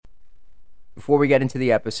Before we get into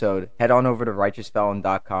the episode, head on over to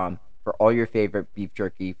righteousfelon.com for all your favorite beef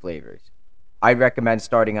jerky flavors. I'd recommend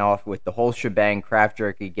starting off with the whole shebang craft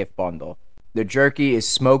jerky gift bundle. The jerky is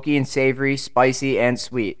smoky and savory, spicy and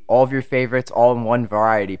sweet. All of your favorites all in one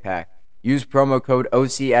variety pack. Use promo code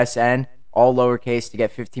OCSN, all lowercase, to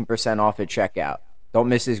get 15% off at checkout. Don't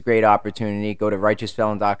miss this great opportunity. Go to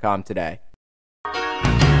righteousfelon.com today.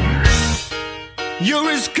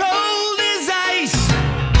 You're as cold as ice.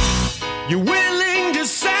 You're willing to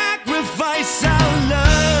sacrifice our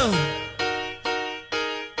love.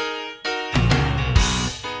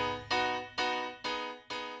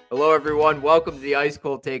 Hello, everyone. Welcome to the Ice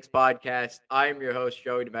Cold Takes podcast. I'm your host,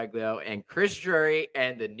 Joey DiMaglio, and Chris Drury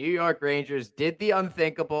and the New York Rangers did the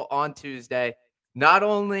unthinkable on Tuesday. Not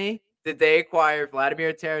only did they acquire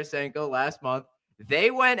Vladimir Tarasenko last month,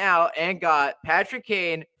 they went out and got Patrick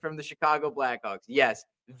Kane from the Chicago Blackhawks. Yes,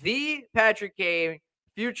 the Patrick Kane,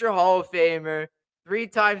 future Hall of Famer,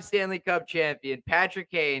 three-time Stanley Cup champion,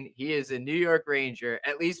 Patrick Kane. He is a New York Ranger,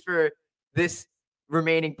 at least for this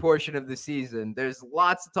remaining portion of the season. There's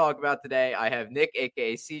lots to talk about today. I have Nick,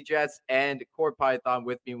 aka C-Jets, and Court Python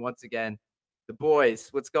with me once again. The boys,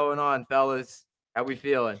 what's going on, fellas? How we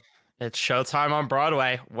feeling? It's showtime on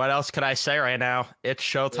Broadway. What else could I say right now? It's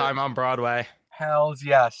showtime on Broadway. Hells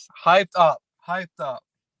yes. Hyped up.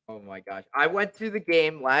 Oh my gosh. I went to the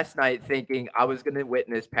game last night thinking I was going to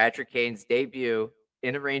witness Patrick Kane's debut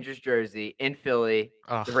in a Rangers jersey in Philly,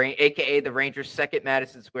 aka the Rangers' second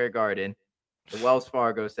Madison Square Garden, the Wells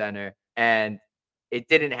Fargo Center, and it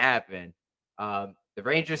didn't happen. The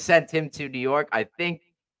Rangers sent him to New York. I think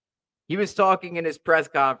he was talking in his press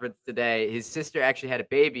conference today. His sister actually had a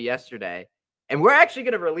baby yesterday. And we're actually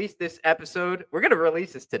going to release this episode. We're going to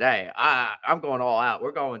release this today. I'm going all out.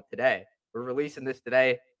 We're going today. We're releasing this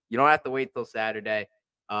today. You don't have to wait till Saturday.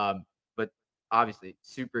 But obviously,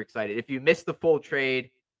 super excited. If you missed the full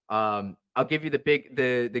trade, I'll give you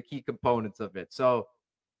the key components of it. So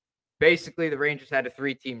basically, the Rangers had a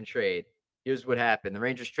 3-team trade. Here's what happened. The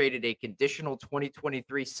Rangers traded a conditional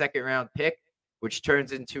 2023 second-round pick, which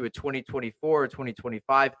turns into a 2024 or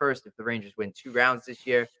 2025 first if the Rangers win 2 rounds this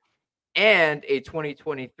year, and a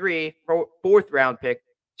 2023 fourth-round pick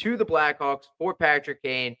to the Blackhawks for Patrick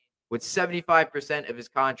Kane, with 75% of his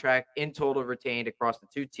contract in total retained across the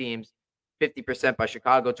 2 teams, 50% by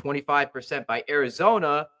Chicago, 25% by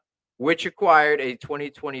Arizona, which acquired a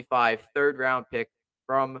 2025 third-round pick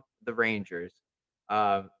from the Rangers.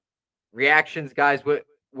 Reactions, guys. What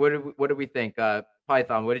do we think?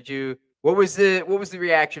 Python, what was the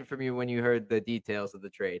reaction from you when you heard the details of the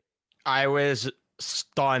trade? I was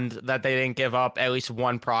stunned that they didn't give up at least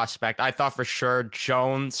one prospect. I thought for sure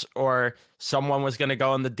Jones or someone was going to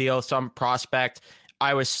go in the deal, some prospect.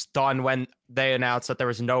 I was stunned when they announced that there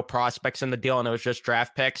was no prospects in the deal and it was just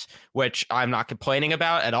draft picks, which I'm not complaining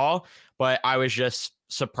about at all, but I was just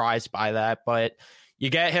surprised by that. But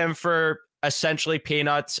you get him for essentially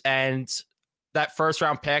peanuts, and that first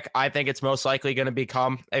round pick, I think it's most likely going to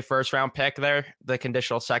become a first round pick there, the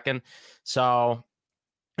conditional second. So,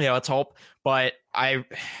 let's hope. But I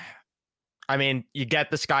mean, you get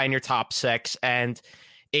this guy in your top 6, and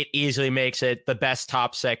it easily makes it the best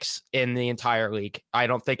top 6 in the entire league. I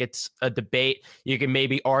don't think it's a debate. You can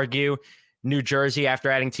maybe argue New Jersey after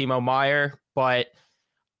adding Timo Meier, but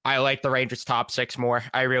I like the Rangers top 6 more.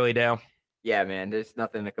 I really do. Yeah, man, there's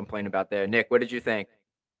nothing to complain about there. Nick, what did you think?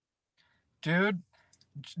 Dude,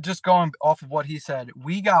 just going off of what he said,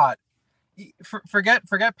 we got forget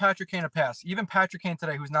Patrick Kane a pass. Even Patrick Kane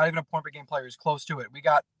today, who's not even a point per game player, is close to it. We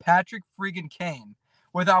got Patrick freaking Kane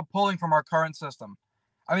without pulling from our current system.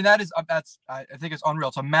 I mean, that's I think it's unreal.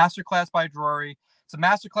 It's a masterclass by Drury. It's a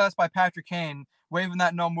masterclass by Patrick Kane, waving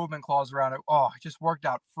that no movement clause around it. Oh, it just worked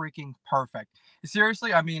out freaking perfect.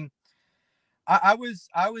 Seriously, I mean, I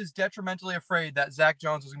was detrimentally afraid that Zach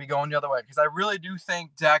Jones was going to be going the other way, because I really do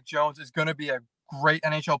think Zach Jones is going to be a great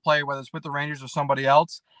NHL player, whether it's with the Rangers or somebody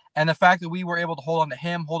else. And the fact that we were able to hold on to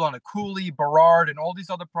him, hold on to Cooley, Berard, and all these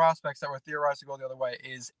other prospects that were theorized to go the other way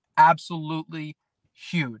is absolutely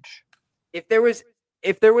huge. If there was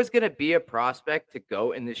going to be a prospect to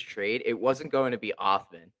go in this trade, it wasn't going to be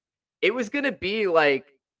Othman. It was going to be like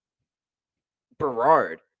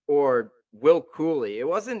Berard or Will Cooley. It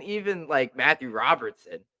wasn't even like Matthew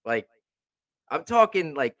Robertson. Like, I'm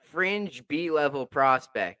talking like fringe B-level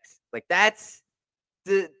prospects. Like,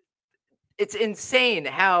 it's insane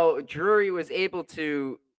how Drury was able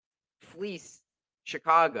to fleece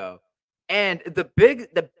Chicago. And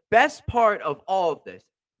the best part of all of this,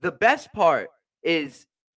 the best part is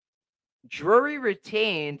Drury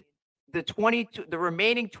retained the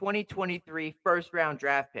remaining 2023 first round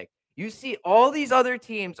draft pick. You see all these other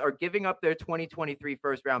teams are giving up their 2023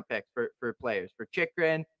 first round picks for players, for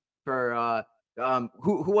Chikrin, for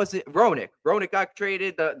who was it? Roenick. Roenick got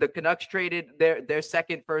traded. The Canucks traded their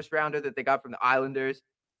second first rounder that they got from the Islanders.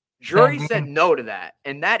 Drury said no to that.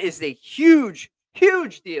 And that is a huge,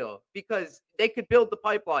 huge deal because they could build the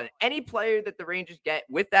pipeline. Any player that the Rangers get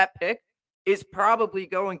with that pick is probably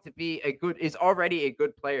going to be is already a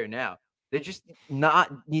good player now. They just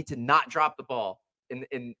need to not drop the ball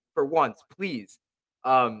in for once, please.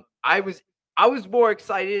 I was more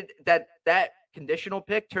excited that conditional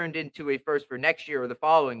pick turned into a first for next year or the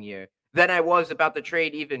following year than I was about the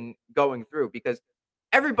trade even going through because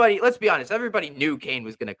everybody, let's be honest, everybody knew Kane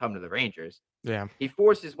was going to come to the Rangers. Yeah. He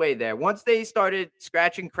forced his way there. Once they started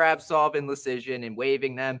scratching Kravtsov and Leschyshyn and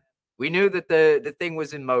waving them, we knew that the thing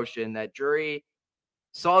was in motion, that Drury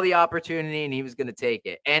saw the opportunity and he was going to take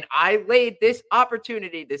it. And I laid this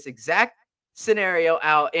opportunity, this exact scenario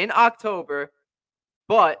out in October,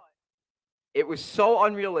 but it was so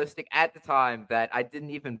unrealistic at the time that I didn't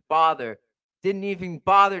even bother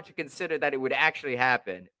to consider that it would actually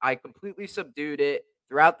happen. I completely subdued it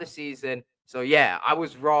throughout the season. So yeah, I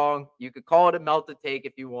was wrong. You could call it a melted take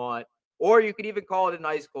if you want, or you could even call it an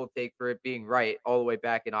ice cold take for it being right all the way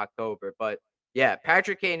back in October. But yeah,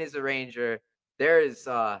 Patrick Kane is a Ranger. There's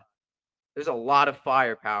a lot of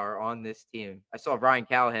firepower on this team. I saw Ryan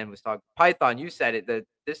Callahan was talking. Python, you said it, that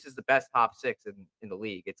this is the best top six in the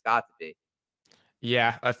league. It's got to be.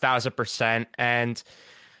 Yeah, 1,000%. And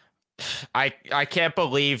I can't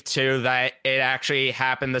believe too that it actually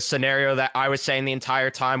happened. The scenario that I was saying the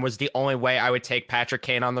entire time was the only way I would take Patrick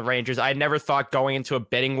Kane on the Rangers. I never thought going into a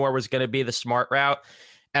bidding war was going to be the smart route.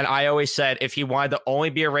 And I always said if he wanted to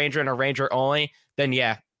only be a Ranger and a Ranger only, then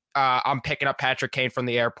yeah, I'm picking up Patrick Kane from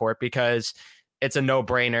the airport because it's a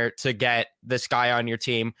no-brainer to get this guy on your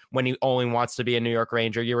team when he only wants to be a New York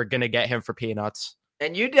Ranger. You were going to get him for peanuts.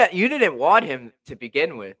 And you didn't want him to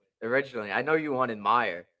begin with originally. I know you wanted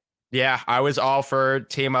Meier. Yeah, I was all for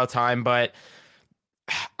Timo time, but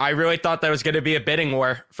I really thought that was going to be a bidding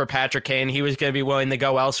war for Patrick Kane. He was going to be willing to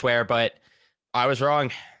go elsewhere, but I was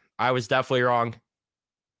wrong. I was definitely wrong.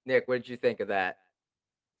 Nick, what did you think of that?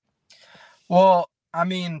 Well, I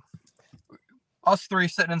mean, us three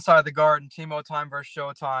sitting inside the Garden, Timo time versus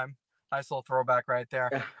Showtime. Nice little throwback right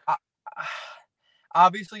there.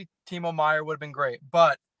 Obviously, Timo Meier would have been great,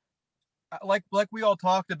 but like we all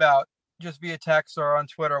talked about, just via text or on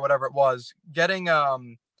Twitter or whatever it was, getting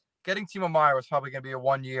Timo Meier was probably going to be a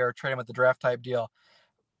 1 year trade him at the draft type deal.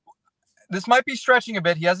 This might be stretching a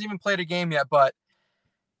bit. He hasn't even played a game yet, but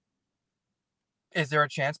is there a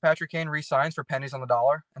chance Patrick Kane re-signs for pennies on the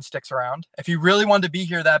dollar and sticks around? If he really wanted to be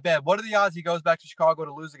here that bad, what are the odds he goes back to Chicago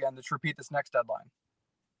to lose again to repeat this next deadline?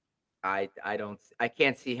 I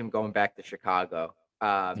can't see him going back to Chicago.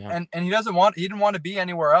 And he didn't want to be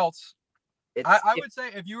anywhere else. I would say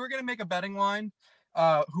if you were going to make a betting line,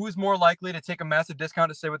 who is more likely to take a massive discount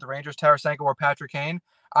to stay with the Rangers, Tarasenko or Patrick Kane,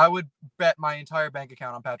 I would bet my entire bank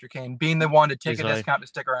account on Patrick Kane being the one to take a discount to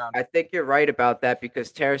stick around. I think you're right about that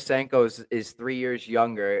because Tarasenko is 3 years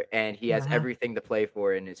younger and he has everything to play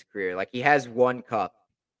for in his career. Like he has one cup.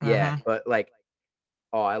 Yeah, but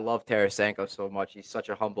I love Tarasenko so much. He's such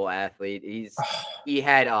a humble athlete. He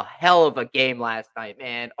had a hell of a game last night,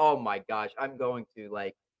 man. Oh my gosh. I'm going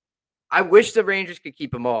to I wish the Rangers could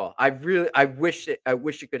keep them all. I wish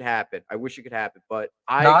it could happen. But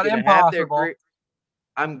not impossible.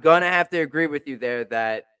 I'm gonna have to agree with you there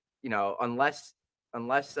that unless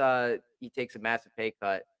he takes a massive pay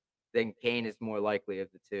cut, then Kane is more likely of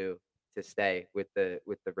the two to stay with the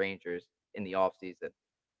Rangers in the offseason.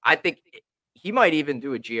 I think he might even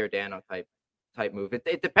do a Giordano type move.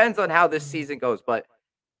 It depends on how this season goes, but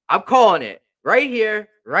I'm calling it right here,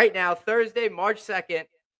 right now, Thursday, March 2nd.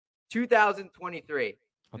 2023.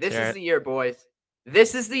 This is the year, boys.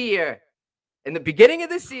 This is the year. In the beginning of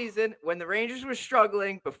the season, when the Rangers were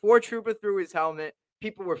struggling, before Trouba threw his helmet,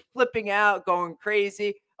 people were flipping out, going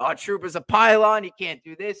crazy. Oh, Trouba's a pylon. He can't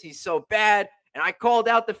do this. He's so bad. And I called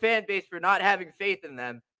out the fan base for not having faith in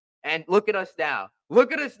them. And look at us now.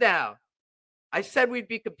 Look at us now. I said we'd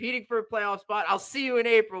be competing for a playoff spot. I'll see you in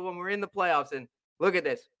April when we're in the playoffs. And look at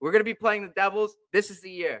this. We're going to be playing the Devils. This is the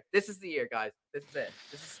year. This is the year, guys. This is it.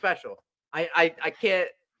 This is special. I can't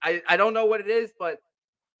 – I don't know what it is, but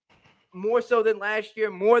more so than last year,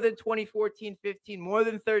 more than 2014-15, more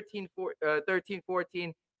than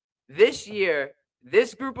 13-14. This year,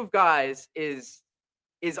 this group of guys is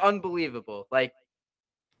unbelievable.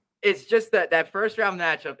 It's just that first-round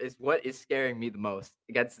matchup is what is scaring me the most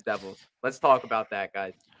against the Devils. Let's talk about that,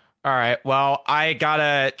 guys. All right. Well, I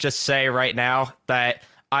gotta just say right now that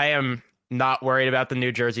I am not worried about the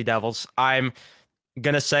New Jersey Devils. I'm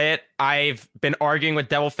going to say it. I've been arguing with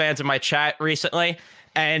Devil fans in my chat recently,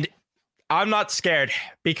 and I'm not scared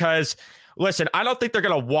because, listen, I don't think they're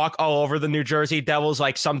going to walk all over the New Jersey Devils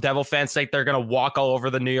like some Devil fans think they're going to walk all over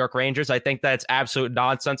the New York Rangers. I think that's absolute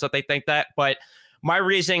nonsense that they think that. But my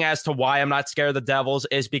reasoning as to why I'm not scared of the Devils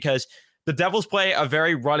is because the Devils play a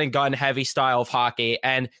very run and gun heavy style of hockey,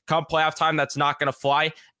 and come playoff time, that's not going to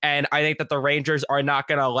fly. And I think that the Rangers are not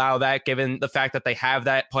going to allow that, given the fact that they have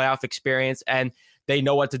that playoff experience and they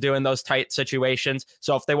know what to do in those tight situations.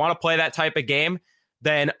 So if they want to play that type of game,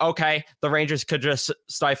 then okay, the Rangers could just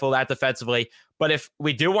stifle that defensively. But if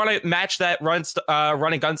we do want to match that run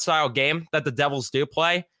and gun style game that the Devils do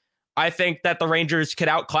play, I think that the Rangers could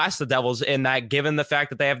outclass the Devils in that, given the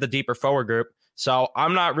fact that they have the deeper forward group. So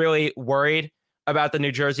I'm not really worried about the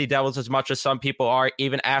New Jersey Devils as much as some people are,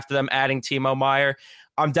 even after them adding Timo Meier.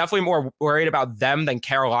 I'm definitely more worried about them than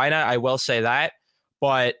Carolina, I will say that.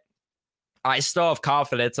 But I still have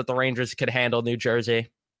confidence that the Rangers could handle New Jersey.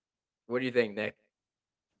 What do you think, Nick?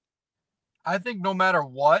 I think no matter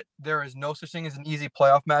what, there is no such thing as an easy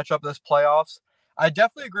playoff matchup this playoffs. I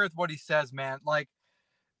definitely agree with what he says, man. Like,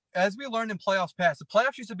 as we learned in playoffs past, the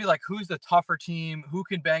playoffs used to be like, who's the tougher team, who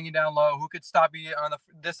can bang you down low, who could stop you on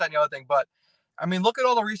this, that, and the other thing. But, I mean, look at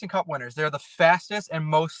all the recent Cup winners. They're the fastest and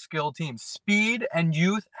most skilled teams. Speed and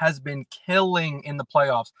youth has been killing in the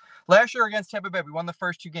playoffs. Last year against Tampa Bay, we won the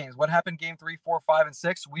first 2 games. What happened game 3, 4, 5, and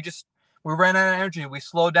 6? We ran out of energy. We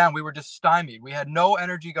slowed down. We were just stymied. We had no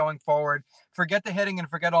energy going forward. Forget the hitting and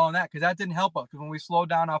forget all of that, because that didn't help us. Because when we slowed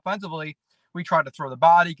down offensively, we tried to throw the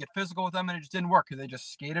body, get physical with them, and it just didn't work because they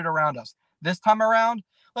just skated around us. This time around,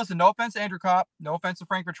 listen, no offense to Andrew Kopp, no offense to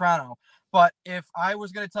Frank Vatrano, but if I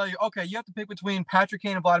was going to tell you, okay, you have to pick between Patrick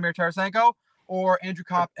Kane and Vladimir Tarasenko or Andrew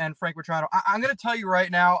Kopp and Frank Vatrano, I'm going to tell you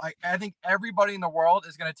right now, I think everybody in the world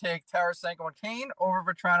is going to take Tarasenko and Kane over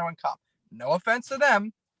Vatrano and Kopp. No offense to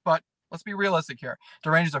them, but let's be realistic here.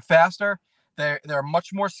 The Rangers are faster. They're much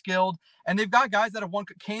more skilled, and they've got guys that have won.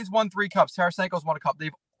 Kane's won 3 cups. Tarasenko's won a cup.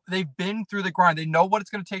 They've been through the grind. They know what it's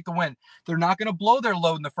going to take to win. They're not going to blow their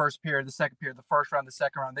load in the first period, the second period, the first round, the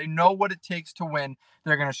second round. They know what it takes to win.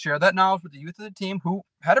 They're going to share that knowledge with the youth of the team, who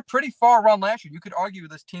had a pretty far run last year. You could argue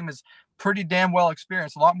this team is pretty damn well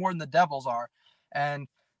experienced, a lot more than the Devils are. And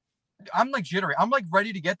I'm like jittery. I'm like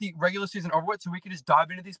ready to get the regular season over with so we can just dive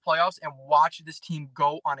into these playoffs and watch this team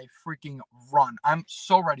go on a freaking run. I'm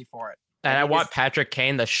so ready for it. And I want Patrick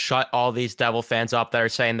Kane to shut all these Devil fans up that are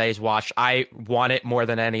saying that he's washed. I want it more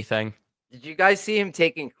than anything. Did you guys see him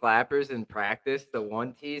taking clappers in practice, the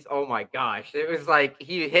 1-tees? Oh my gosh. It was like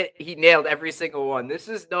he nailed every single one. This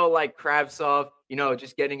is no like Kravtsov,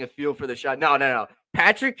 just getting a feel for the shot. No.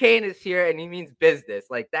 Patrick Kane is here and he means business.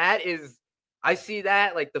 Like that is, I see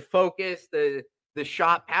that, like the focus, the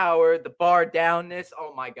shot power, the bar downness.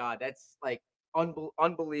 Oh my God. That's like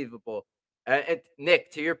unbelievable.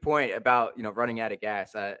 Nick, to your point about, running out of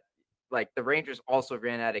gas, like the Rangers also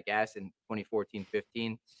ran out of gas in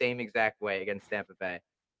 2014-15, same exact way against Tampa Bay,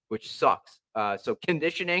 which sucks. So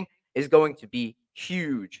conditioning is going to be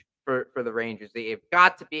huge for the Rangers. They have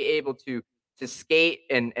got to be able to skate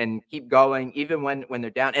and keep going even when they're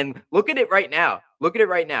down. And look at it right now.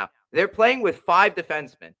 They're playing with 5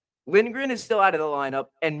 defensemen. Lindgren is still out of the lineup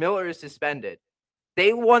and Miller is suspended.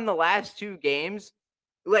 They won the last 2 games.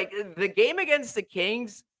 Like the game against the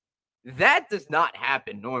Kings, that does not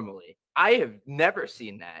happen normally. I have never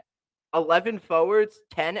seen that. 11 forwards,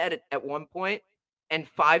 10 at one point, and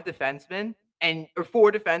 5 defensemen, or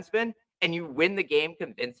 4 defensemen, and you win the game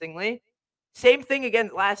convincingly. Same thing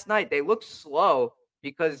again last night. They look slow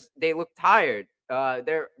because they look tired.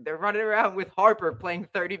 They're running around with Harper playing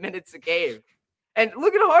 30 minutes a game. And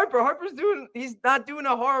look at Harper. He's not doing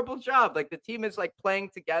a horrible job. Like the team is like playing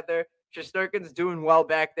together. Shesterkin's doing well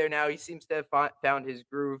back there now. He seems to have found his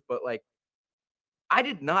groove, but like, I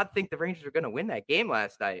did not think the Rangers were going to win that game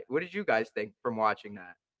last night. What did you guys think from watching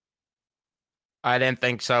that? I didn't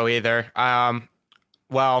think so either.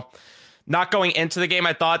 Well, not going into the game,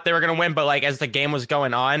 I thought they were going to win, but like as the game was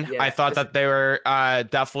going on, I thought that there were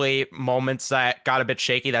definitely moments that got a bit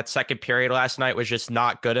shaky. That second period last night was just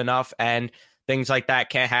not good enough, and things like that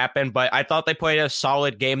can't happen. But I thought they played a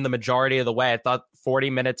solid game the majority of the way. I thought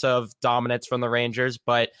 40 minutes of dominance from the Rangers,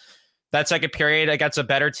 but that second period against a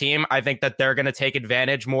better team, I think that they're going to take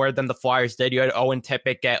advantage more than the Flyers did. You had Owen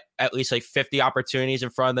Tippett get at least like 50 opportunities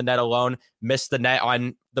in front of the net alone, missed the net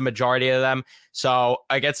on the majority of them. So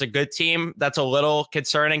against a good team, that's a little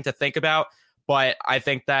concerning to think about. But I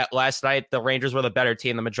think that last night, the Rangers were the better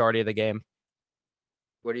team the majority of the game.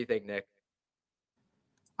 What do you think, Nick?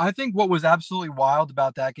 I think what was absolutely wild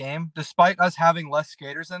about that game, despite us having less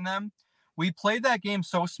skaters than them, we played that game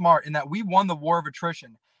so smart in that we won the war of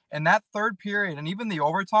attrition. And that third period and even the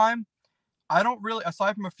overtime, I don't really,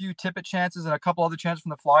 aside from a few tippet chances and a couple other chances from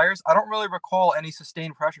the Flyers, I don't really recall any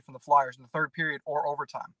sustained pressure from the Flyers in the third period or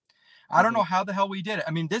overtime. I don't know how the hell we did it.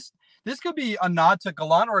 I mean, this could be a nod to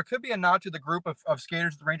Gallant, or it could be a nod to the group of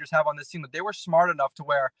skaters the Rangers have on this team, that they were smart enough to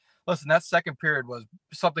where, listen, that second period was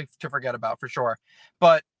something to forget about for sure.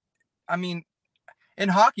 But I mean, in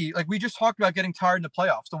hockey, like we just talked about getting tired in the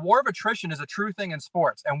playoffs. The war of attrition is a true thing in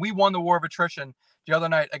sports, and we won the war of attrition the other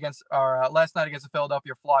night against our last night against the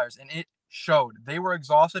Philadelphia Flyers, and it showed. They were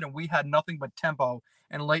exhausted, and we had nothing but tempo.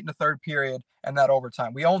 And late in the third period and that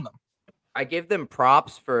overtime, we owned them. I give the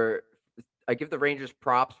Rangers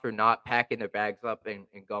props for not packing their bags up and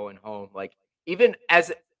going home. Like, even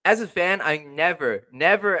as a fan, I never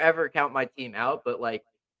ever count my team out, but like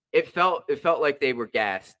it felt like they were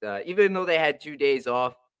gassed. Even though they had 2 days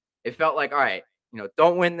off, it felt like, all right,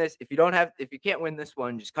 don't win this. If you can't win this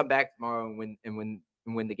one, just come back tomorrow and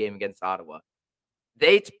win the game against Ottawa.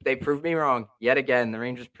 They proved me wrong yet again. The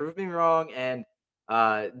Rangers proved me wrong, and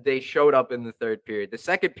they showed up in the third period. The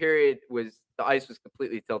second period the ice was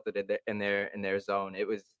completely tilted in their zone. It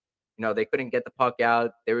was, they couldn't get the puck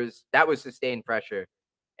out. That was sustained pressure,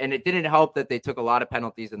 and it didn't help that they took a lot of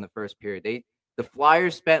penalties in the first period. The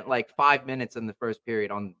Flyers spent like 5 minutes in the first period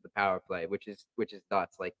on the power play, which is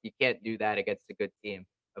nuts. Like, you can't do that against a good team,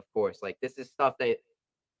 of course. Like, this is stuff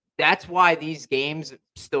that's why these games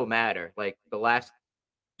still matter. Like, the last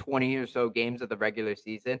 20 or so games of the regular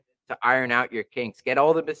season, to iron out your kinks. Get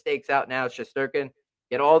all the mistakes out now, Shesterkin.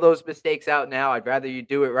 Get all those mistakes out now. I'd rather you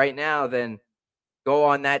do it right now than go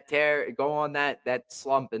on that tear, go on that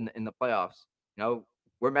slump in the playoffs.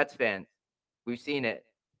 We're Mets fans. We've seen it.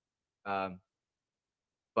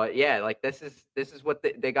 But yeah, like this is what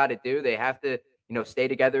they got to do. They have to, stay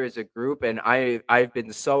together as a group. And I've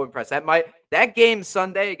been so impressed. That game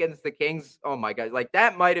Sunday against the Kings, oh my God, like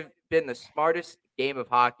that might have been the smartest game of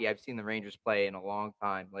hockey I've seen the Rangers play in a long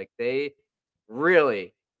time. Like, they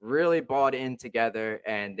really, really bought in together,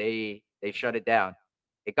 and they shut it down.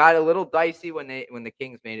 It got a little dicey when the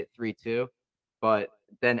Kings made it 3-2, but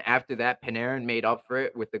then after that, Panarin made up for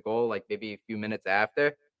it with the goal, like maybe a few minutes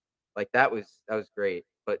after. Like, that was great.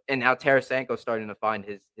 And now Tarasenko's starting to find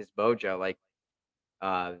his mojo. Like,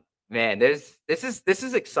 man, this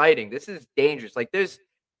is exciting. This is dangerous. Like,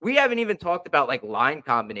 we haven't even talked about like line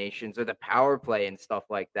combinations or the power play and stuff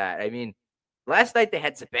like that. I mean, last night they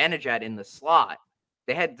had Zibanejad in the slot.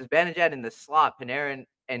 Panarin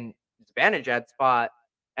and Zibanejad's spot,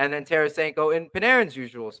 and then Tarasenko in Panarin's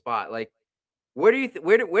usual spot. Like, where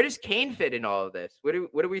does Kane fit in all of this? What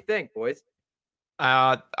do we think, boys?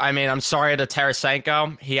 I mean, I'm sorry to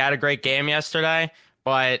Tarasenko. He had a great game yesterday,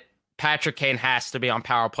 but Patrick Kane has to be on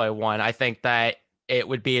power play 1. I think that it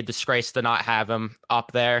would be a disgrace to not have him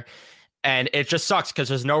up there. And it just sucks because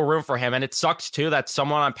there's no room for him. And it sucks, too, that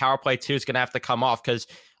someone on power play 2 is going to have to come off, because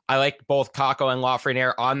I like both Kakko and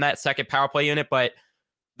Lafreniere on that second power play unit. But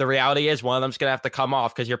the reality is one of them's going to have to come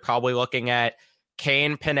off, because you're probably looking at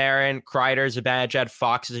Kane, Panarin, Kreider, Zibanejad,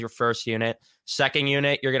 Fox is your first unit. Second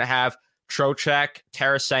unit, you're going to have Trocheck,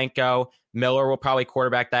 Tarasenko, Miller will probably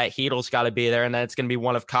quarterback that. Heedle's got to be there. And then it's going to be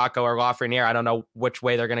one of Kakko or Lafreniere. I don't know which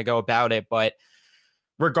way they're going to go about it, but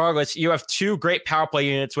regardless, you have 2 great power play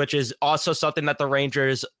units, which is also something that the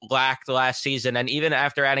Rangers lacked last season. And even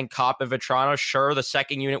after adding Kopp and Vetrano, sure, the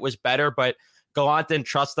second unit was better, but Gallant didn't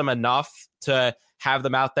trust them enough to have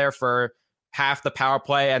them out there for half the power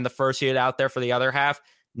play and the first unit out there for the other half.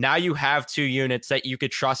 Now you have 2 units that you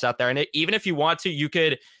could trust out there. And even if you want to, you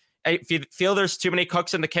could, if you feel there's too many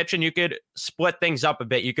cooks in the kitchen, you could split things up a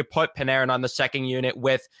bit. You could put Panarin on the second unit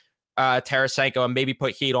with Tarasenko and maybe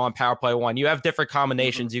put Heedle on power play 1. You have different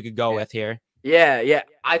combinations you could go with here. Yeah.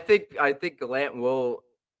 I think Gallant will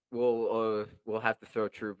have to throw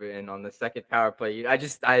Trouba in on the second power play.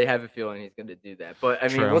 I have a feeling he's going to do that. But I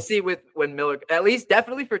mean, we'll see when Miller, at least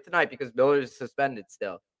definitely for tonight, because Miller is suspended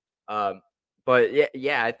still. But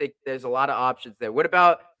yeah, I think there's a lot of options there. What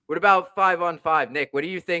about 5-on-5, Nick? What do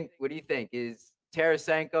you think? Is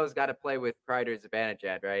Tarasenko's got to play with Kreider,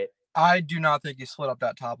 Zibanejad, right? I do not think he split up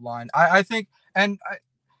that top line. I think,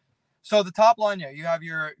 so the top line, you have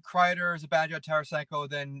your Kreider, Zibanejad, Tarasenko,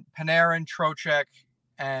 then Panarin, Trocheck,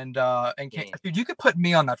 and Kane. Dude, you could put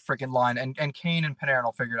me on that freaking line, and Kane and Panarin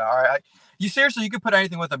will figure it out. All right, you could put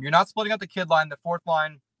anything with them. You're not splitting up the kid line. The fourth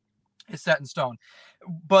line is set in stone.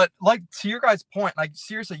 But like, to your guys' point, like,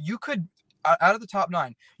 seriously, you could, out of the top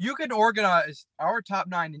 9, you could organize our top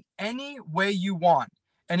 9 in any way you want,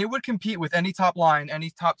 and it would compete with any top line, any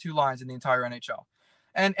top 2 lines in the entire NHL.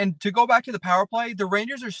 And to go back to the power play, the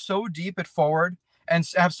Rangers are so deep at forward and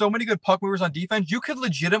have so many good puck movers on defense, you could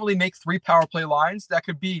legitimately make 3 power play lines that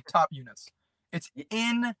could be top units. It's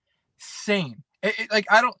insane. Like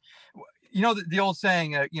I don't, the old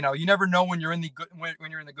saying, you never know when you're in the good when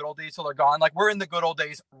you're in the good old days till they're gone. Like we're in the good old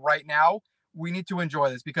days right now. We need to enjoy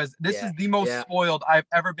this because this is the most spoiled I've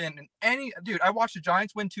ever been in any. Dude, I watched the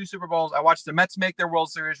Giants win 2 Super Bowls. I watched the Mets make their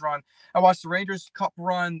World Series run. I watched the Rangers Cup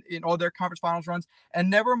run in all their conference finals runs. And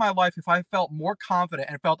never in my life if I felt more confident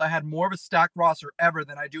and felt I had more of a stacked roster ever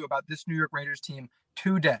than I do about this New York Rangers team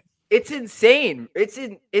today. It's insane. It's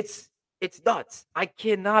nuts. I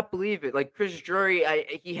cannot believe it. Like Chris Drury,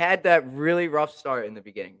 he had that really rough start in the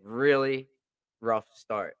beginning. Really rough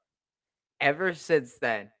start. Ever since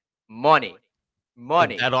then, money.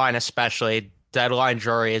 The deadline, especially. Deadline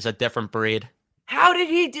Drury is a different breed. How did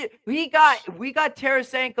he do? We got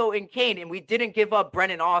Tarasenko and Kane, and we didn't give up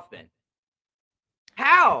Brennan Othmann.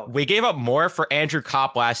 How? We gave up more for Andrew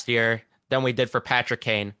Kopp last year than we did for Patrick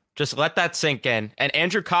Kane. Just let that sink in. And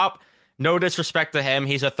Andrew Kopp, no disrespect to him,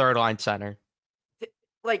 he's a third-line center.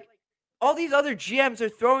 Like, all these other GMs are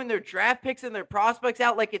throwing their draft picks and their prospects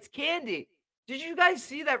out like it's candy. Did you guys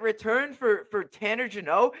see that return for Tanner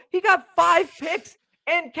Jeannot? He got 5 picks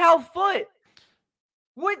and Cal Foote.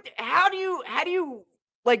 What? How do you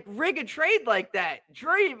like rig a trade like that?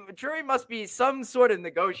 Drury must be some sort of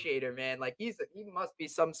negotiator, man. Like he must be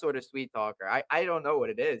some sort of sweet talker. I don't know what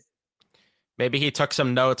it is. Maybe he took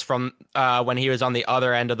some notes from when he was on the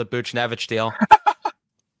other end of the Buchnevich deal.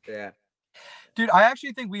 Yeah. Dude, I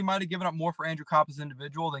actually think we might have given up more for Andrew Kopp as an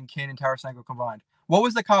individual than Kane and Tarasenko combined. What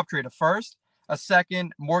was the Kopp trade? A first, a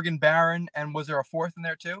second, Morgan Barron, and was there a fourth in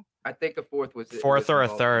there too? I think a fourth was or a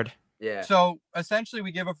third. Yeah. So essentially,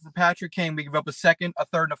 we give up for Patrick Kane, we give up a second, a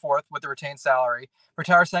third, and a fourth with the retained salary. For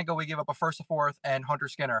Tarasenko, we give up a first, a fourth, and Hunter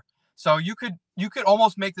Skinner. So you could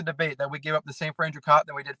almost make the debate that we gave up the same for Andrew Kopp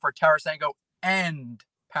than we did for Tarasenko and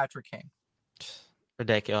Patrick Kane.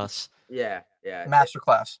 Ridiculous. Yeah.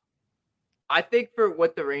 Masterclass. I think for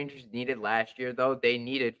what the Rangers needed last year, though, they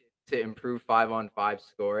needed to improve 5-on-5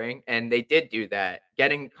 scoring, and they did do that.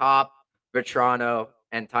 Getting Kopp, Vetrano,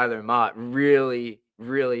 and Tyler Mott really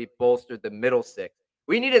bolstered the middle six.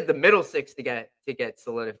 We needed the middle six to get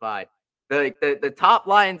solidified. The top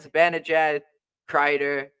lines, Banajad,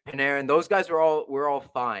 Kreider, Panarin, those guys were all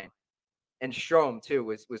fine. And Strome too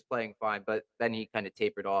was playing fine, but then he kind of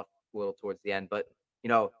tapered off a little towards the end. But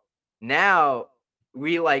now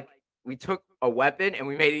we took a weapon and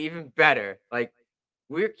we made it even better. Like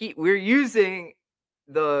we're using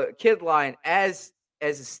the kid line as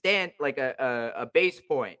a stand, like a base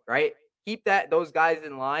point, right? Keep those guys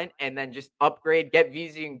in line and then just upgrade, get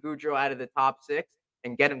Vesey and Goudreau out of the top 6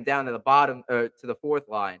 and get them down to the bottom to the 4th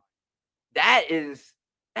line.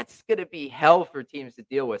 That's going to be hell for teams to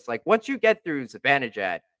deal with. Like once you get through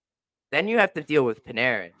Zibanejad, then you have to deal with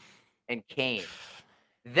Panarin and Kane.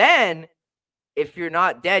 Then if you're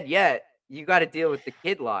not dead yet, you got to deal with the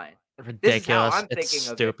kid line. Ridiculous. It's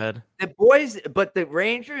stupid. But the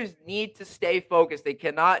Rangers need to stay focused. They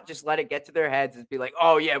cannot just let it get to their heads and be like,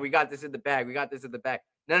 oh, yeah, we got this in the bag.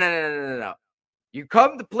 No. You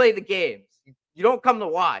come to play the games. You don't come to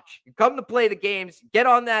watch. You come to play the games. Get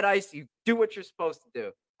on that ice. You do what you're supposed to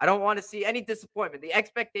do. I don't want to see any disappointment. The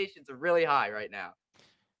expectations are really high right now.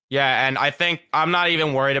 Yeah, and I think I'm not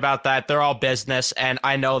even worried about that. They're all business, and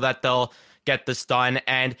I know that they'll get this done.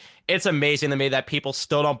 And it's amazing to me that people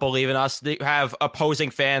still don't believe in us. They have opposing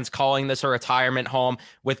fans calling this a retirement home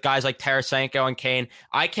with guys like Tarasenko and Kane.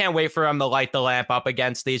 I can't wait for them to light the lamp up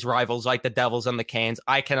against these rivals like the Devils and the Canes.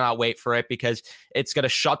 I cannot wait for it because it's going to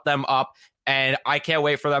shut them up. And I can't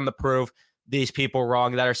wait for them to prove these people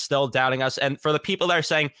wrong that are still doubting us. And for the people that are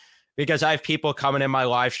saying, because I have people coming in my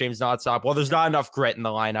live streams nonstop, well, there's not enough grit in the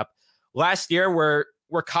lineup. Last year, we're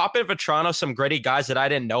Kopp and Vetrano some gritty guys that I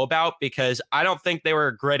didn't know about because I don't think they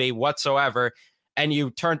were gritty whatsoever. And you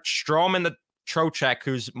turned Strome into Trocheck,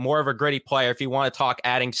 who's more of a gritty player. If you want to talk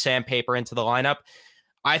adding Sandpaper into the lineup,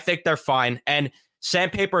 I think they're fine. And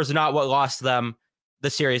Sandpaper is not what lost them the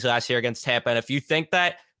series last year against Tampa. And if you think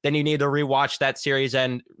that, then you need to rewatch that series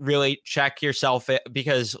and really check yourself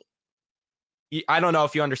because I don't know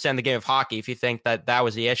if you understand the game of hockey if you think that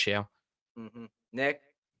was the issue. Mm-hmm. Nick?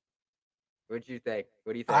 What do you think?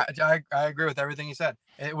 What do you think? I agree with everything he said.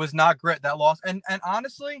 It was not grit that lost. And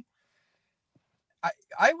honestly,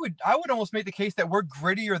 I would almost make the case that we're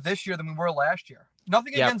grittier this year than we were last year.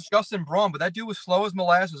 Nothing against Justin Braun, but that dude was slow as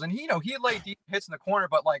molasses. And he laid deep hits in the corner,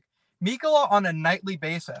 but like Mikkola on a nightly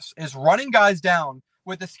basis is running guys down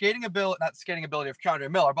with the skating ability, not skating ability of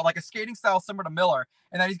Keandre Miller, but like a skating style similar to Miller,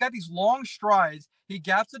 and that he's got these long strides. He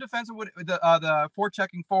gaps the defensive with the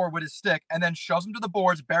forechecking forward with his stick, and then shoves him to the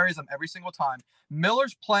boards, buries them every single time.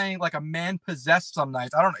 Miller's playing like a man possessed some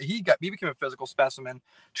nights. I don't know. He became a physical specimen.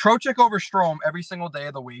 Trocheck over Strome every single day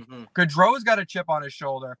of the week. Gaudreau's got a chip on his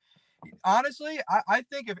shoulder. Honestly, I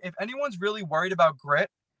think if anyone's really worried about grit,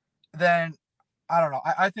 then I don't know.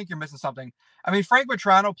 I think you're missing something. I mean, Frank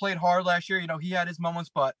Vatrano played hard last year. He had his moments,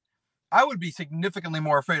 but I would be significantly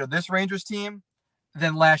more afraid of this Rangers team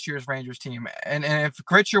than last year's Rangers team. And if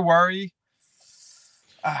grit's your worry,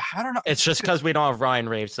 I don't know. It's just because we don't have Ryan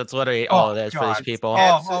Reeves. That's literally all it is for these people.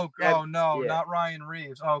 No, not Ryan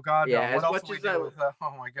Reeves. Oh God, no. Yeah, what else do we do with that?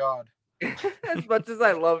 Oh my God. As much as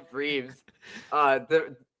I love Reeves,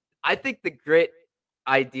 I think the grit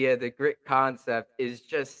idea, the grit concept is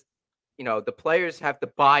just, the players have to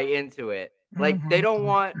buy into it. Like they don't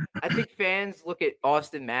want. I think fans look at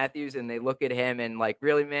Austin Matthews and they look at him and like,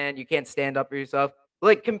 really, man, you can't stand up for yourself.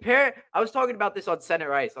 Like compare. I was talking about this on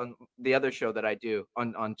Center Ice on the other show that I do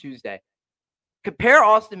on Tuesday. Compare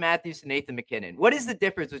Austin Matthews to Nathan MacKinnon. What is the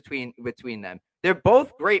difference between them? They're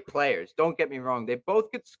both great players. Don't get me wrong. They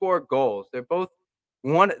both could score goals. They're both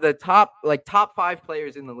one of the top 5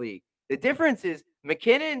 players in the league. The difference is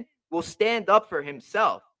MacKinnon will stand up for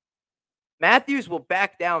himself. Matthews will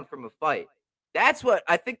back down from a fight. That's what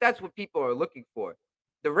people are looking for.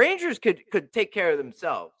 The Rangers could take care of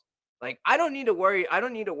themselves. Like I don't need to worry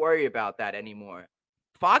about that anymore.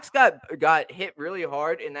 Fox got hit really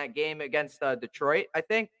hard in that game against Detroit, I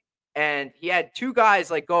think, and he had 2 guys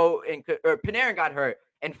like go and Panarin got hurt,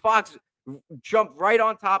 and Fox jumped right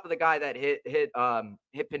on top of the guy that hit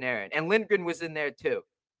Panarin, and Lindgren was in there too.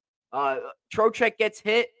 Trocheck gets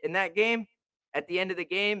hit in that game at the end of the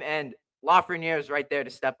game, and Lafreniere is right there to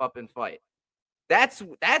step up and fight. That's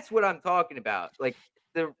what I'm talking about. Like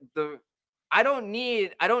I don't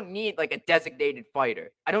need like a designated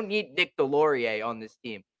fighter. I don't need Nick Delorier on this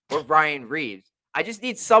team or Ryan Reeves. I just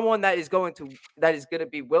need someone that is going to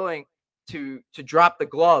be willing to drop the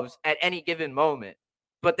gloves at any given moment.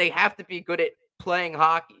 But they have to be good at playing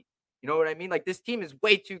hockey. You know what I mean? Like this team is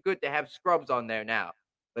way too good to have scrubs on there now.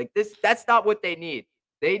 Like that's not what they need.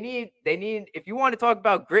 They need if you want to talk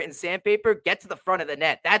about grit and sandpaper, get to the front of the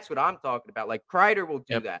net. That's what I'm talking about. Like Kreider will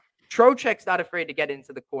do that. Trocheck's not afraid to get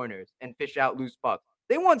into the corners and fish out loose pucks.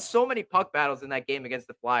 They won so many puck battles in that game against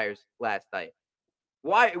the Flyers last night.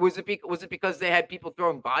 Why was it? Was it because they had people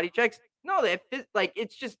throwing body checks? No, they have, like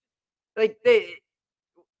it's just like they.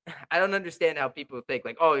 I don't understand how people think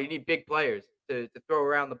like, oh, you need big players to throw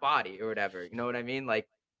around the body or whatever. You know what I mean? Like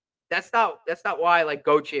that's not why like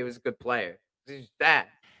Gauthier was a good player. He's bad.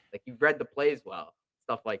 Like you read the plays well,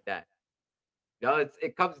 stuff like that.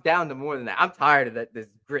 It comes down to more than that. I'm tired of this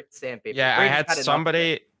grit sandpaper. Yeah,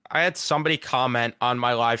 I had somebody comment on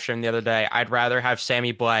my live stream the other day. I'd rather have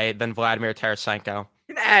Sammy Blais than Vladimir Tarasenko.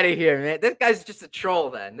 Get out of here, man. This guy's just a troll.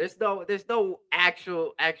 Then there's no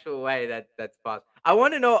actual way that's possible. I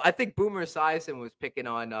want to know. I think Boomer Esiason was picking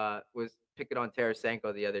on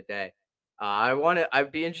Tarasenko the other day.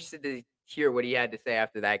 I'd be interested to hear what he had to say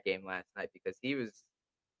after that game last night because he was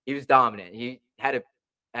dominant. He had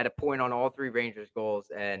a point on all 3 Rangers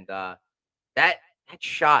goals, and that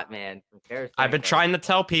shot, man, from Tarasenko. I've been trying to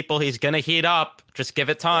tell people he's gonna heat up. Just give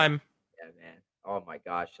it time. Yeah, man. Oh my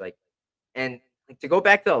gosh, to go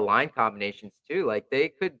back to the line combinations too. Like they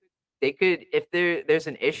could if there's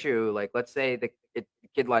an issue, like let's say the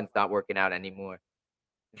kid line's not working out anymore,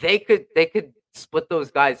 they could split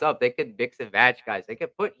those guys up. They could mix and match guys. They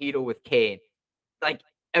could put Chytil with Kane. Like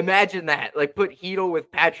imagine that. Like put Chytil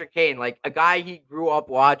with Patrick Kane, like a guy he grew up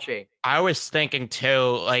watching. I was thinking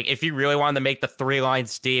too, like if you really wanted to make the 3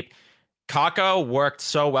 lines deep, Kakko worked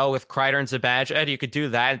so well with Kreider and Zibanejad. You could do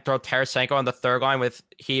that and throw Tarasenko on the 3rd line with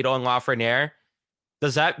Chytil and Lafreniere.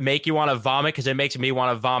 Does that make you want to vomit? Because it makes me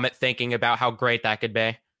want to vomit thinking about how great that could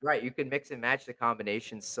be. Right, you can mix and match the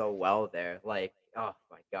combinations so well there. Like, oh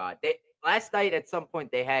my God, last night at some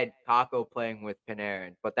point they had Kakko playing with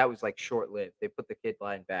Panarin, but that was like short-lived. They put the kid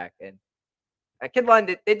line back, and kid line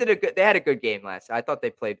they had a good game last night. I thought they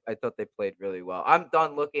played really well. I'm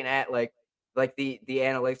done looking at like the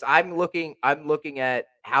analytics. I'm looking at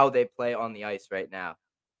how they play on the ice right now.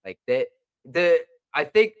 Like I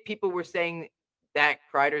think people were saying that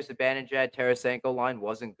Kreider, Zibanejad, Tarasenko line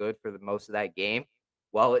wasn't good for the most of that game.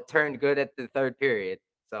 Well, it turned good at the 3rd period.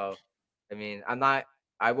 So, I mean, I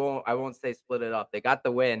won't say split it up. They got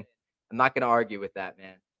the win. I'm not going to argue with that,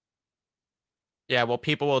 man. Yeah, well,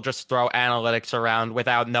 people will just throw analytics around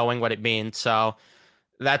without knowing what it means. So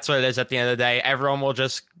that's what it is at the end of the day. Everyone will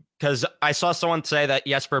just because I saw someone say that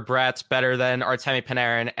Jesper Bratt's better than Artemi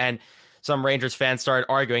Panarin, and some Rangers fans started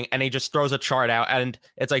arguing, and he just throws a chart out, and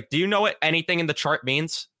it's like, do you know what anything in the chart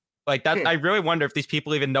means? Like that, I really wonder if these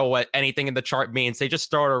people even know what anything in the chart means. They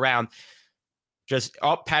just throw it around. Just,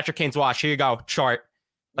 oh, Patrick Kane's watch. Here you go, chart.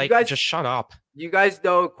 Like, just shut up. You guys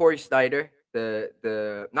know Corey Snyder,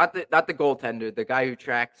 the not the goaltender, the guy who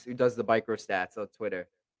does the micro stats on Twitter.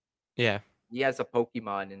 Yeah. He has a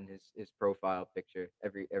Pokemon in his profile picture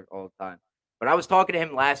all the time. But I was talking to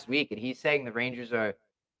him last week, and he's saying the Rangers are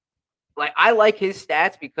like, I like his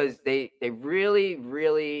stats because they really,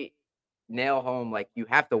 really nail home. Like, you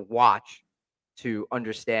have to watch to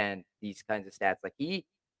understand these kinds of stats. Like, he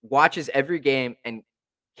watches every game and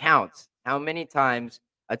counts how many times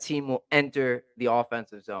a team will enter the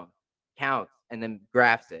offensive zone, counts, and then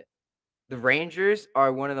graphs it. The Rangers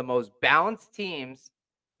are one of the most balanced teams,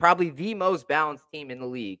 probably the most balanced team in the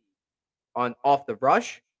league on off the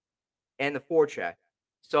rush and the forecheck.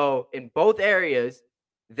 So in both areas,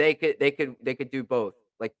 they could do both.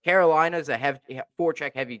 Like, Carolina's a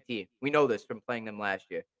forecheck heavy team. We know this from playing them last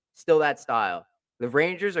year. Still that style. The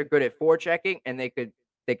Rangers are good at forechecking, and they could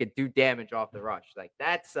do damage off the rush. Like,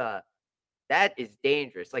 that is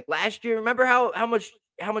dangerous. Like last year, remember how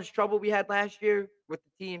much trouble we had last year with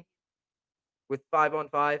the team with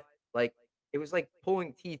 5-on-5? Like, it was like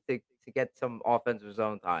pulling teeth to get some offensive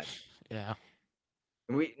zone time. Yeah.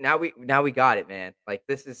 And we got it, man. Like,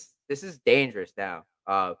 this is dangerous now.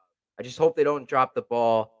 I just hope they don't drop the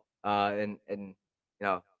ball. And you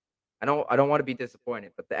know, I don't want to be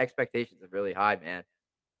disappointed, but the expectations are really high, man.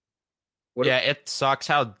 It sucks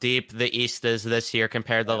how deep the East is this year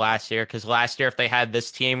compared to last year. Because last year, if they had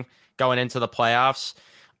this team going into the playoffs,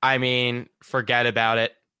 I mean, forget about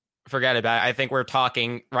it. Forget about it. I think we're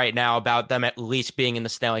talking right now about them at least being in the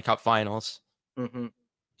Stanley Cup Finals. Mm-hmm.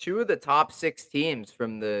 2 of the top 6 teams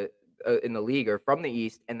from the in the league are from the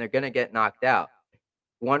East, and they're gonna get knocked out.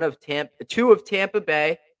 2 of Tampa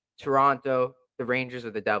Bay, Toronto, the Rangers,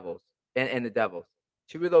 or the Devils, and the Devils.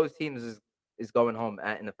 2 of those teams is going home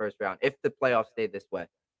in the first round if the playoffs stay this way.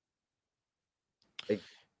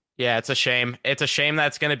 Yeah, it's a shame. It's a shame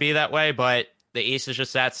that's going to be that way, but the East is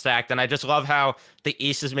just that stacked, and I just love how the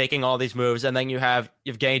East is making all these moves, and then you have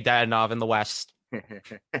Evgeny Dadonov in the West.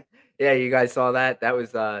 Yeah, you guys saw that. That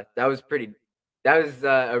was a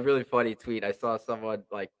really funny tweet. I saw someone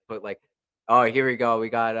put oh, here we go. We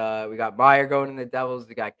got Meyer going in the Devils.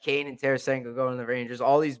 We got Kane and Tarasenko going in the Rangers.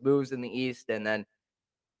 All these moves in the East, and then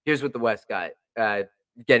here's what the West got.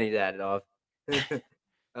 Getting that off.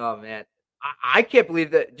 Oh man, I can't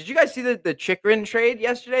believe that. Did you guys see the Chychrun trade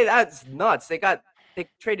yesterday? That's nuts. They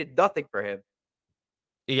traded nothing for him.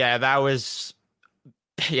 Yeah, that was.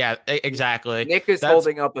 Yeah, exactly. Nick is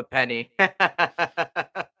holding up a penny.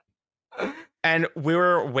 And we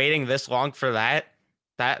were waiting this long for that.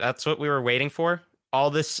 That's what we were waiting for.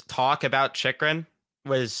 All this talk about Chychrun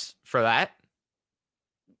was for that.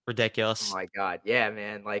 Ridiculous. Oh my god, yeah,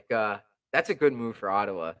 man. Like, that's a good move for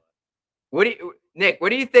Ottawa. Nick? What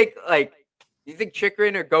do you think? Like, do you think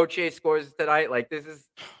Chychrun or Gauthier scores tonight? Like, this is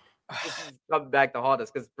coming back to haunt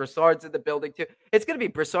us because Brassard's in the building too. It's gonna be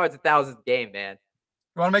Brassard's 1,000th game, man.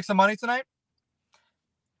 You want to make some money tonight?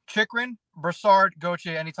 Chychrun, Brassard,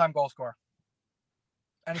 Gauthier, anytime goal score.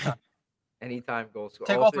 Anytime. Anytime goal score.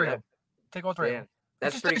 Take all three of them. Take all three of them.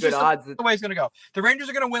 That's pretty good odds. The way it's gonna go. The Rangers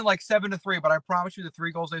are gonna win like 7-3, but I promise you, the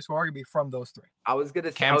 3 goals they score are gonna be from those 3. I was gonna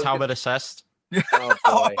say Cam Talbot assist.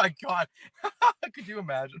 Oh my god! Could you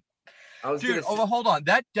imagine? Hold on.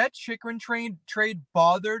 That Chychrun trade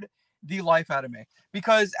bothered the life out of me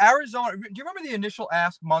because Arizona. Do you remember the initial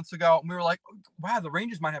ask months ago? And we were like, "Wow, the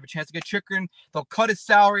Rangers might have a chance to get Chychrun. They'll cut his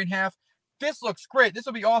salary in half. This looks great. This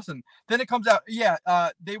will be awesome." Then it comes out,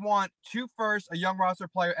 they want 2 firsts, a young roster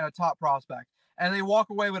player, and a top prospect. And they walk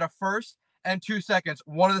away with a first and 2 seconds.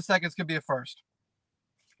 One of the seconds could be a first.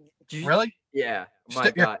 Really? Yeah. My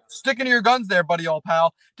God. Sticking to your guns there, buddy, old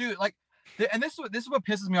pal. Dude, like, and this is what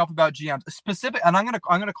pisses me off about GMs. And I'm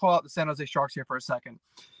gonna call out the San Jose Sharks here for a second.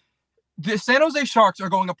 The San Jose Sharks are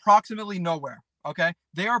going approximately nowhere. Okay,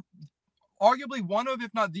 they are arguably one of,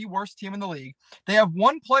 if not the worst team in the league. They have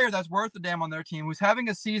one player that's worth a damn on their team who's having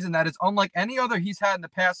a season that is unlike any other he's had in the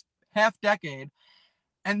past half decade.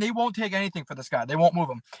 And they won't take anything for this guy. They won't move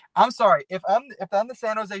him. I'm sorry. If I'm the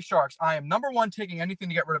San Jose Sharks, I am number 1 taking anything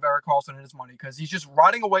to get rid of Erik Karlsson and his money because he's just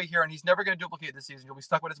rotting away here and he's never going to duplicate this season. You'll be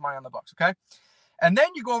stuck with his money on the books, okay? And then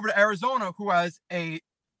you go over to Arizona, who has a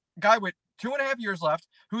guy with 2.5 years left,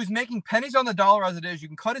 who's making pennies on the dollar as it is. You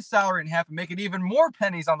can cut his salary in half and make it even more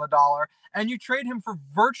pennies on the dollar, and you trade him for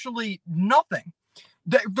virtually nothing.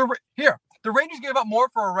 The Rangers gave up more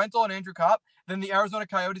for a rental and Andrew Copp, than the Arizona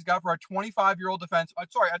Coyotes got for a 24-year-old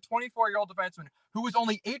defenseman who was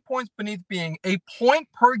only 8 points beneath being a point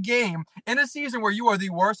per game in a season where you are the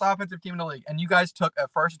worst offensive team in the league, and you guys took a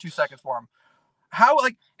first and 2 seconds for him. How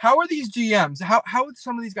are these GMs? How are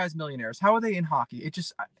some of these guys millionaires? How are they in hockey? It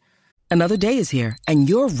just. Another day is here, and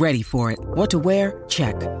you're ready for it. What to wear?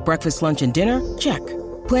 Check. Breakfast, lunch, and dinner? Check.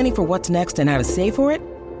 Planning for what's next and how to save for it?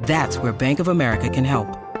 That's where Bank of America can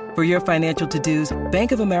help. For your financial to-dos,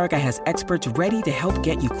 Bank of America has experts ready to help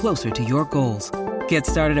get you closer to your goals. Get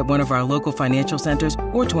started at one of our local financial centers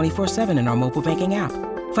or 24/7 in our mobile banking app.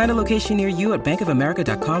 Find a location near you at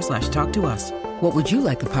bankofamerica.com/talktous. What would you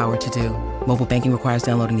like the power to do? Mobile banking requires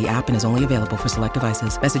downloading the app and is only available for select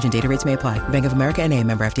devices. Message and data rates may apply. Bank of America NA,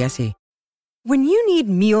 member FDIC. When you need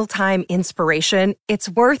mealtime inspiration, it's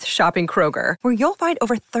worth shopping Kroger, where you'll find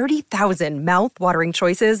over 30,000 mouth-watering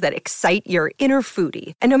choices that excite your inner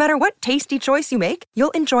foodie. And no matter what tasty choice you make,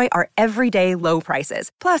 you'll enjoy our everyday low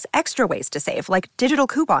prices, plus extra ways to save, like digital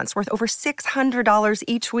coupons worth over $600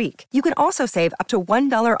 each week. You can also save up to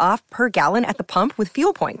 $1 off per gallon at the pump with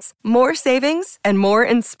fuel points. More savings and more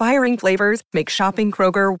inspiring flavors make shopping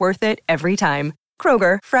Kroger worth it every time.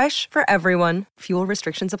 Kroger, fresh for everyone. Fuel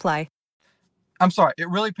restrictions apply. I'm sorry, it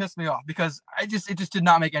really pissed me off because it just did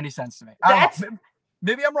not make any sense to me.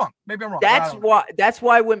 Maybe I'm wrong. That's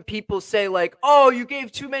why when people say like, "Oh, you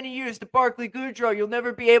gave too many years to Barclay Goodrow, you'll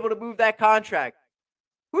never be able to move that contract."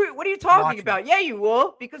 What are you talking about? Yeah, you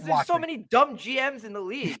will, because there's so many dumb GMs in the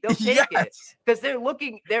league. They'll take it because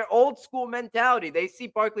they're old school mentality. They see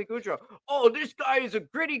Barclay Goodrow. Oh, this guy is a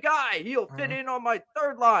gritty guy. He'll fit in on my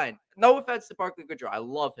third line. No offense to Barclay Goodrow. I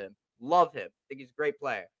love him. I think he's a great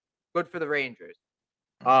player. Good for the Rangers.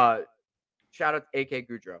 Shout out to AK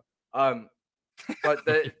Goudreau.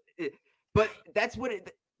 But that's what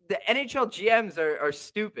the NHL GMs are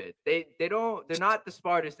stupid. They're not the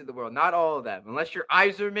smartest in the world. Not all of them, unless you're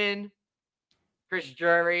Yzerman, Chris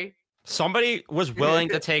Drury. Somebody was willing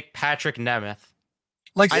to take Patrick Nemeth.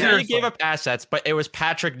 Like, I know he gave up assets, but it was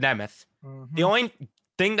Patrick Nemeth. Mm-hmm. The only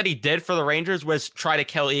thing that he did for the Rangers was try to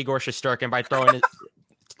kill Igor Shesterkin by throwing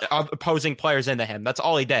opposing players into him. That's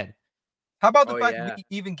all he did. How about the fact that we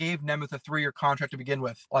even gave Nemeth a 3-year contract to begin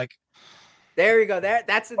with? Like, there you go.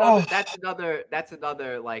 That's another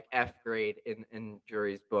like F grade in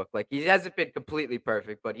Drury's book. Like, he hasn't been completely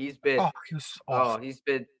perfect, but he's been he's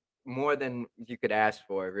been more than you could ask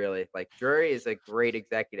for, really. Like, Drury is a great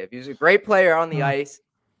executive. He's a great player on the ice,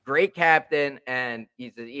 great captain, and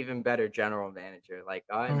he's an even better general manager. Like,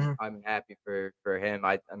 I'm happy for him.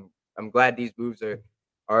 I'm glad these moves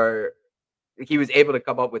are he was able to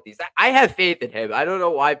come up with these. I have faith in him. I don't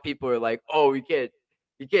know why people are like, "Oh, you can't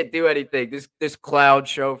do anything. This cloud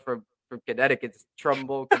show from Connecticut's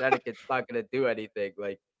Trumbull, Connecticut's not gonna do anything."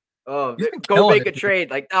 Like, oh, go make a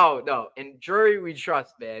trade. Like, no. In Drury we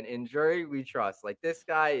trust, man. In Drury we trust. Like, this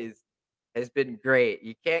guy has been great.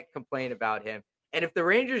 You can't complain about him. And if the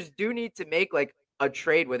Rangers do need to make like a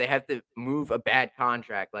trade where they have to move a bad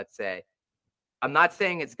contract, let's say, I'm not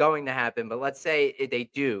saying it's going to happen, but let's say they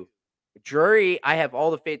do. Drury, I have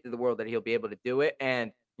all the faith in the world that he'll be able to do it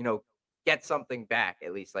and, get something back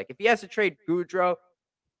at least. Like, if he has to trade Goudreau,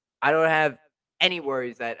 I don't have any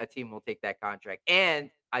worries that a team will take that contract.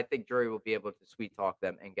 And I think Drury will be able to sweet talk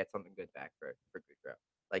them and get something good back for Goudreau.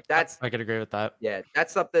 Like, I could agree with that. Yeah,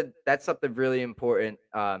 that's something really important.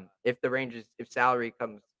 If salary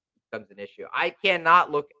comes an issue. I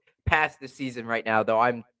cannot look past the season right now, though.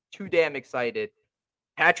 I'm too damn excited.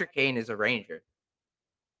 Patrick Kane is a Ranger.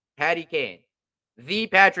 Patty Kane, the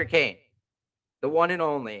Patrick Kane, the one and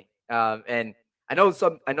only. And I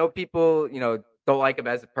know people, don't like him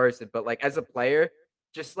as a person, but like as a player,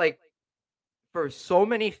 just like for so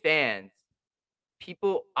many fans,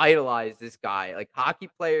 people idolize this guy. Like, hockey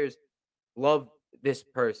players love this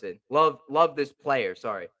person, love this player.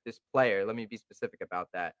 Sorry, this player. Let me be specific about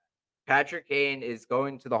that. Patrick Kane is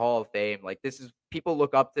going to the Hall of Fame. Like, people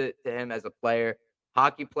look up to him as a player.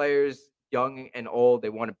 Hockey players, young and old, they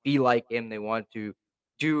want to be like him. They want to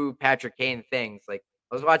do Patrick Kane things. Like,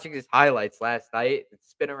 I was watching his highlights last night.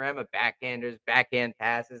 Spinorama backhanders, backhand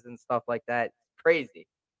passes, and stuff like that. It's crazy.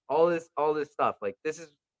 All this stuff. Like, this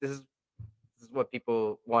is what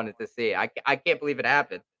people wanted to see. I can't believe it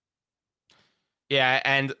happened. Yeah,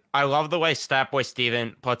 and I love the way Statboy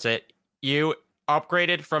Steven puts it. You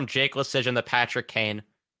upgraded from Jake Leschyshyn to Patrick Kane.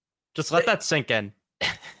 Just let that sink in.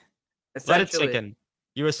 Let it sink in.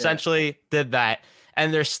 You essentially did that.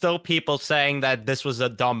 And there's still people saying that this was a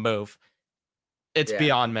dumb move. It's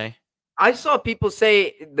beyond me. I saw people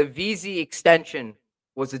say the VZ extension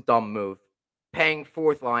was a dumb move. Paying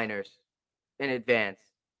fourth liners in advance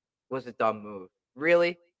was a dumb move.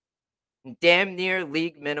 Really? damn near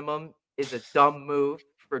league minimum is a dumb move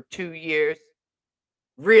for 2 years.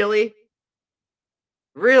 Really?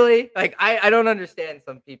 Really? Like, I don't understand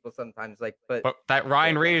some people sometimes, like, but that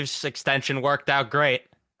Ryan Reeves extension worked out great.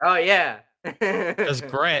 Oh, yeah. Just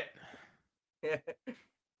grit.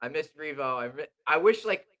 I missed Revo. I wish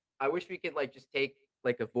we could, like, just take,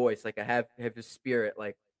 like, a voice, like, have his spirit,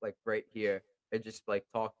 like, right here and just, like,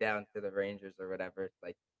 talk down to the Rangers or whatever.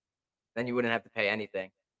 Like, then you wouldn't have to pay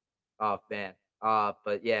anything. Oh, man.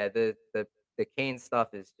 But, yeah, the Kane stuff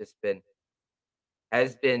has been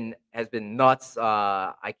nuts.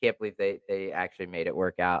 I can't believe they actually made it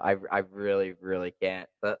work out. I really, really can't.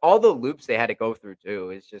 But all the loops they had to go through too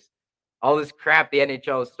is just all this crap the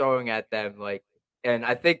NHL is throwing at them. Like, and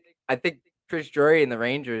I think Chris Drury and the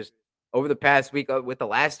Rangers over the past week with the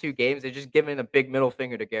last 2 games, they're just giving a big middle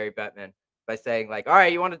finger to Gary Bettman by saying like, all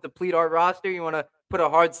right, you want to deplete our roster, you want to put a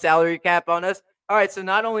hard salary cap on us. All right, so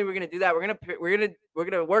not only we're gonna do that, we're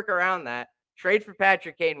gonna work around that, trade for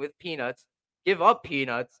Patrick Kane with peanuts, give up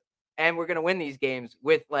peanuts, and we're gonna win these games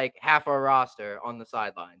with like half our roster on the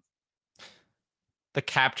sidelines. The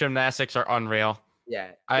cap gymnastics are unreal.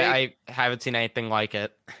 Yeah, I haven't seen anything like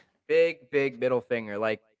it. Big middle finger.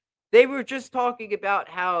 Like they were just talking about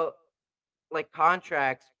how like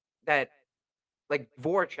contracts that like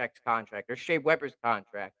Voracek's contract or Shea Weber's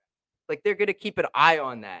contract, like they're gonna keep an eye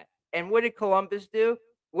on that. And what did Columbus do?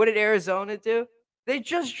 What did Arizona do? They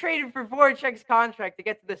just traded for Voracek's contract to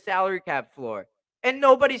get to the salary cap floor, and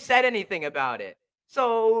nobody said anything about it.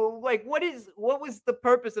 So, like, what was the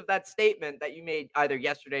purpose of that statement that you made either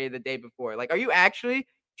yesterday or the day before? Like, are you actually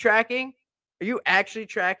tracking? Are you actually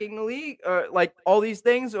tracking the league or like all these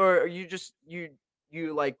things, or are you just you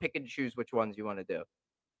like pick and choose which ones you want to do?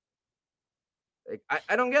 Like,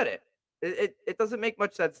 I don't get it. It doesn't make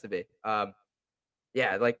much sense to me.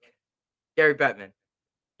 Yeah, like Gary Bettman.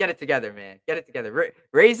 Get it together, man. Get it together.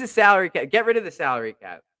 Raise the salary cap. Get rid of the salary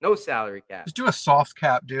cap. No salary cap. Just do a soft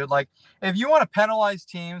cap, dude. Like, if you want to penalize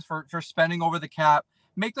teams for spending over the cap,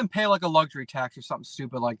 make them pay like a luxury tax or something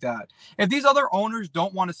stupid like that. If these other owners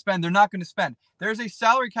don't want to spend, they're not going to spend. There's a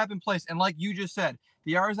salary cap in place. And like you just said,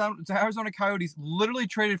 the Arizona Coyotes literally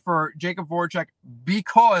traded for Jacob Voracek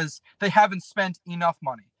because they haven't spent enough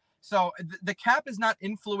money. So the cap is not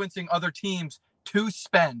influencing other teams to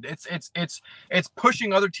spend. It's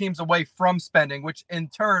pushing other teams away from spending, which in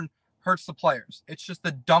turn hurts the players. It's just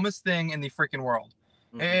the dumbest thing in the freaking world.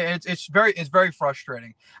 Mm-hmm. It's very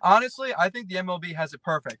frustrating. Honestly, I think the MLB has it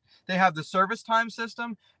perfect. They have the service time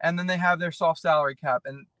system, and then they have their soft salary cap.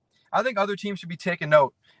 And I think other teams should be taking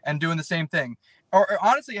note and doing the same thing. Or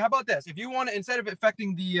honestly, how about this? If you want to, instead of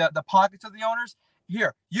affecting the pockets of the owners,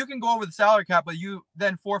 here, you can go over the salary cap, but you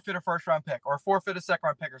then forfeit a first-round pick or forfeit a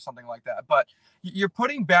second-round pick or something like that. But you're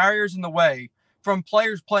putting barriers in the way from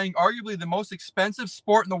players playing arguably the most expensive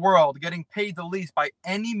sport in the world, getting paid the least by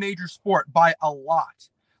any major sport by a lot.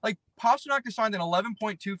 Like Pastrnak has signed an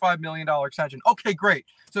 $11.25 million extension. Okay, great.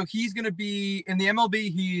 So he's going to be in the MLB.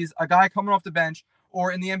 He's a guy coming off the bench,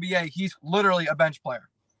 or in the NBA, he's literally a bench player.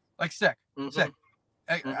 Like sick.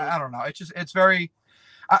 I don't know. It's very.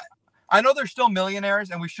 I know they're still millionaires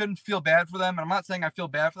and we shouldn't feel bad for them. And I'm not saying I feel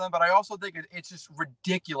bad for them, but I also think it's just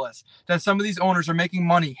ridiculous that some of these owners are making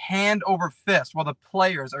money hand over fist while the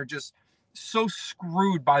players are just so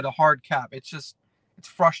screwed by the hard cap. It's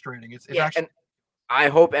frustrating. It's actually. And I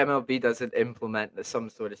hope MLB doesn't implement some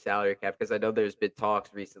sort of salary cap because I know there's been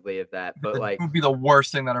talks recently of that. But like, it would be the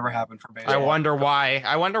worst thing that ever happened for baseball. I wonder why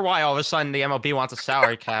all of a sudden the MLB wants a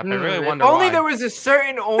salary cap. I really wonder why. Only why. There was a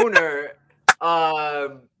certain owner.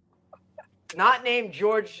 Not named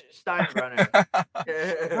George Steinbrenner.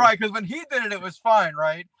 Right, because when he did it, it was fine,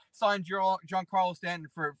 right? Signed Giancarlo Stanton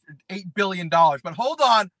for $8 billion. But hold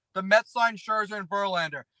on, the Mets signed Scherzer and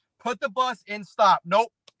Verlander. Put the bus in stop.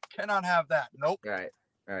 Nope, cannot have that. Nope.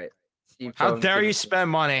 Right. Steve How dare you spend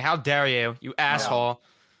money? How dare you, you asshole.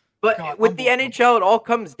 But God, with the NHL, it all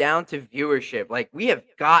comes down to viewership. Like, we have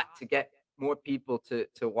got to get more people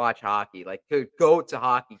to watch hockey, like to go to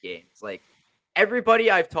hockey games. Like, everybody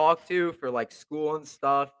I've talked to for like school and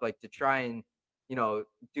stuff, like to try and,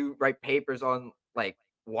 write papers on like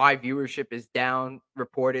why viewership is down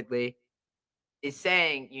reportedly, is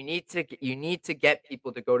saying you need to get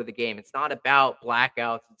people to go to the game. It's not about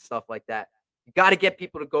blackouts and stuff like that. You got to get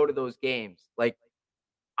people to go to those games. Like,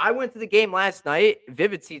 I went to the game last night.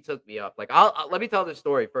 Vivid Seats hooked me up. Like, let me tell this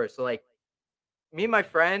story first. So like, me and my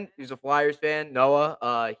friend, who's a Flyers fan,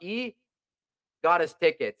 Noah, he got us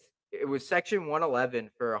tickets. It was section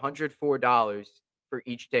 111 for $104 for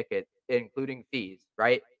each ticket, including fees,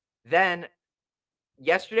 right? Then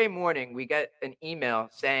yesterday morning we got an email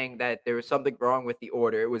saying that there was something wrong with the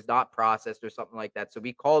order. It was not processed or something like that. So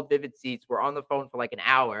we called Vivid Seats. We're on the phone for like an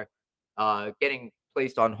hour, getting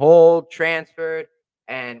placed on hold, transferred,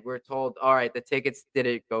 and we're told, all right, the tickets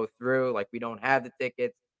didn't go through. Like we don't have the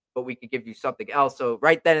tickets, but we could give you something else. So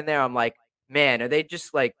right then and there, I'm like, man, are they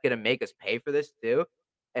just like gonna make us pay for this too?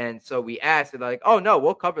 And so we asked, and they're like, oh no,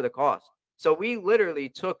 we'll cover the cost. So we literally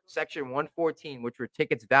took section 114, which were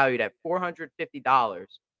tickets valued at $450,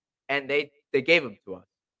 and they gave them to us.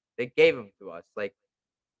 They gave them to us. Like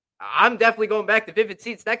I'm definitely going back to Vivid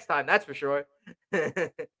Seats next time. That's for sure.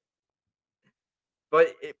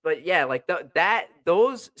 but yeah, like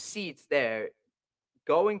those seats there,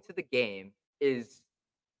 going to the game is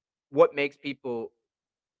what makes people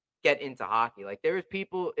get into hockey. Like there was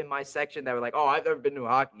people in my section that were like, "Oh, I've never been to a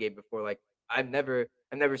hockey game before. Like I've never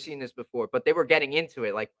seen this before." But they were getting into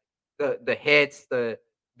it. Like the hits, the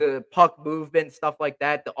puck movement, stuff like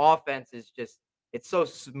that. The offense is just it's so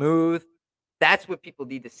smooth. That's what people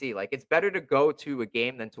need to see. Like it's better to go to a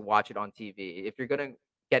game than to watch it on TV. If you're gonna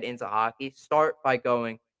get into hockey, start by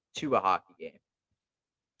going to a hockey game.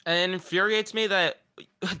 And it infuriates me that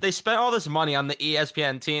they spent all this money on the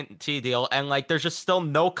ESPN TNT deal, and like there's just still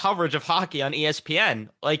no coverage of hockey on ESPN.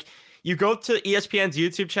 Like you go to ESPN's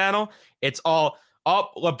YouTube channel, it's all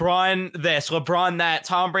up LeBron this, LeBron that,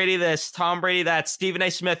 Tom Brady this, Tom Brady that, Stephen A.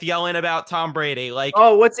 Smith yelling about Tom Brady. Like,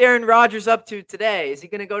 oh, what's Aaron Rodgers up to today? Is he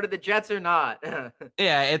gonna go to the Jets or not?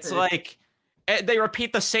 Yeah, it's like they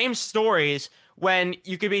repeat the same stories when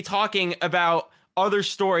you could be talking about other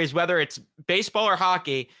stories, whether it's baseball or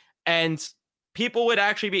hockey, and people would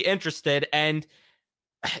actually be interested. And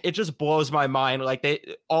it just blows my mind.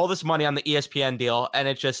 Like all this money on the ESPN deal, and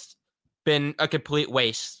it's just been a complete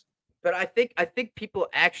waste. But I think people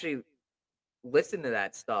actually listen to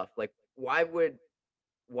that stuff. Like, why would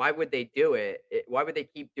they do it? Why would they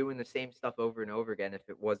keep doing the same stuff over and over again if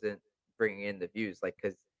it wasn't bringing in the views? Like,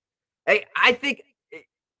 because I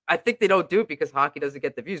think they don't do it because hockey doesn't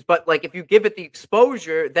get the views. But like, if you give it the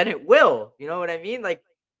exposure, then it will. You know what I mean? Like,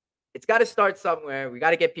 it's got to start somewhere. We got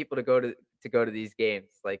to get people to go to these games.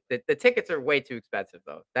 Like, the tickets are way too expensive,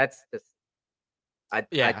 though. That's just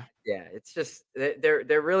yeah, it's just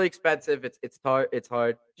they're really expensive. It's hard. It's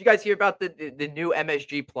hard. Did you guys hear about the new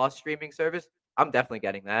MSG Plus streaming service? I'm definitely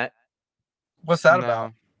getting that. What's that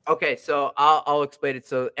about? Okay, so I'll explain it.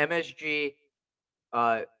 So MSG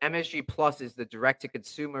Plus is the direct to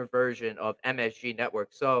consumer version of MSG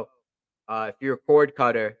Network. So if you're a cord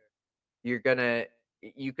cutter, you could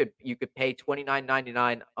pay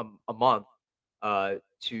 $29.99 a month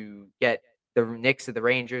to get the Knicks, the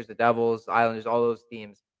Rangers, the Devils, the Islanders, all those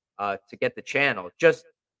teams to get the channel, just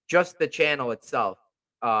the channel itself.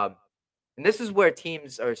 And this is where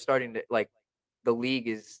teams are starting to, like, the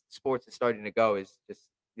league sports is starting to go, is just,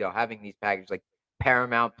 having these packages like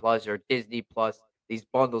Paramount Plus or Disney Plus, these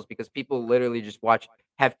bundles, because people literally just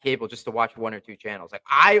have cable just to watch one or two channels. Like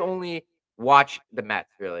I only watch the Mets,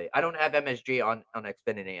 really. I don't have MSG on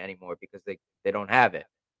Xfinity anymore because they don't have it.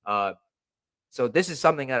 So this is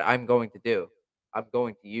something that I'm going to do. I'm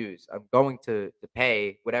going to use. I'm going to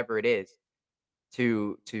pay whatever it is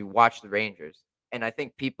to watch the Rangers. And I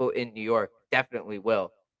think people in New York definitely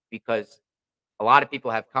will, because a lot of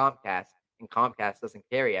people have Comcast, and Comcast doesn't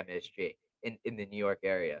carry MSG in the New York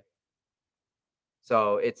area.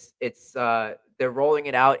 So it's they're rolling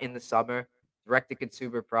it out in the summer, direct to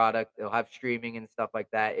consumer product. They'll have streaming and stuff like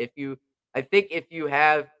that. If you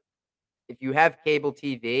have cable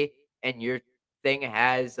TV and your thing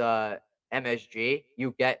has MSG,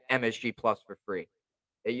 you get MSG Plus for free.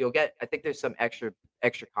 You'll get, I think there's some extra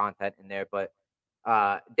content in there, but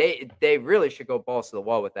they really should go balls to the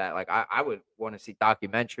wall with that. Like I would want to see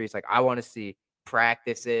documentaries. Like I want to see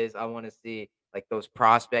practices. I want to see like those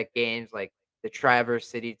prospect games, like the Traverse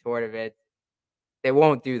City tournament. They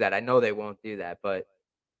won't do that. I know they won't do that, but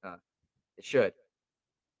it should.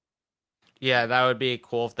 Yeah, that would be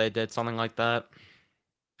cool if they did something like that.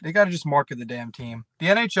 They got to just market the damn team. The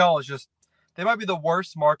NHL is just, they might be the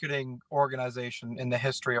worst marketing organization in the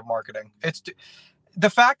history of marketing. It's the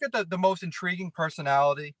fact that the most intriguing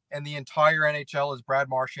personality in the entire NHL is Brad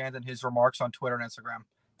Marchand and his remarks on Twitter and Instagram.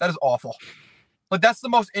 That is awful. Like, that's the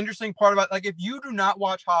most interesting part about, like, if you do not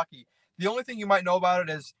watch hockey, the only thing you might know about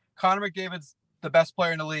it is Connor McDavid's the best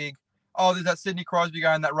player in the league. Oh, there's that Sidney Crosby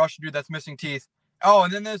guy and that Russian dude that's missing teeth. Oh,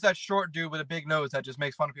 and then there's that short dude with a big nose that just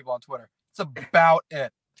makes fun of people on Twitter. It's about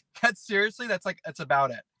it. That's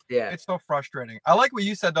about it. Yeah. It's so frustrating. I like what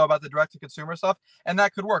you said, though, about the direct-to-consumer stuff, and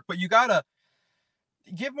that could work. But you gotta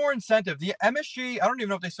give more incentive. The MSG, I don't even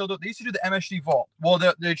know if they still do it. They used to do the MSG Vault. Well,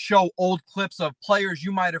 they'd show old clips of players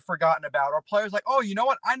you might have forgotten about, or players like, oh, you know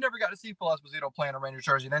what? I never got to see Phil Esposito play in a Rangers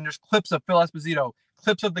jersey. Then there's clips of Phil Esposito,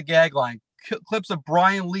 clips of the gag line, clips of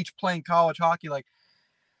Brian Leach playing college hockey, like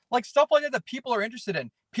stuff like that people are interested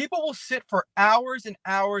in. People will sit for hours and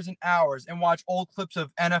hours and hours and watch old clips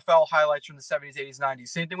of NFL highlights from the 70s, 80s, 90s.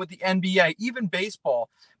 Same thing with the NBA, even baseball.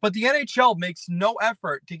 But the NHL makes no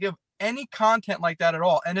effort to give any content like that at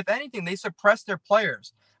all. And if anything, they suppress their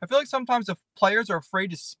players. I feel like sometimes the players are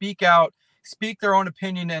afraid to speak out, speak their own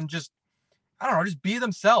opinion, and just, I don't know, just be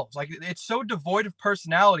themselves. Like, it's so devoid of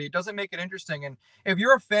personality. It doesn't make it interesting. And if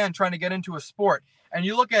you're a fan trying to get into a sport and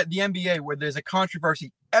you look at the NBA where there's a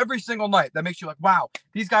controversy every single night that makes you like, wow,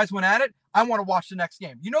 these guys went at it, I want to watch the next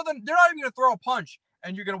game. You know, they're not even going to throw a punch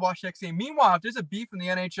and you're going to watch the next game. Meanwhile, if there's a beef in the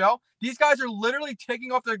NHL, these guys are literally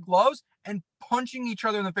taking off their gloves and punching each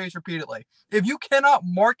other in the face repeatedly. If you cannot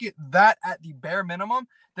market that at the bare minimum,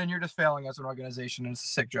 then you're just failing as an organization, and it's a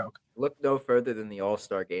sick joke. Look no further than the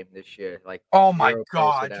All-Star game this year. Like, oh my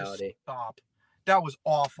God, just stop. That was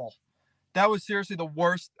awful. That was seriously the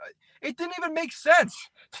worst. It didn't even make sense.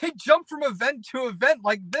 They jumped from event to event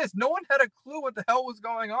like this. No one had a clue what the hell was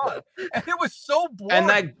going on. And it was so boring.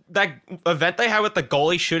 And that event they had with the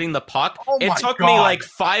goalie shooting the puck, it took me like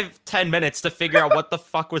 5-10 minutes to figure out what the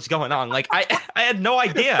fuck was going on. Like, I had no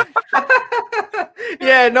idea.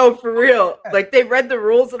 Yeah, no, for real. Like, they read the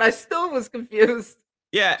rules and I still was confused.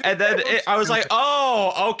 Yeah, and then I was like,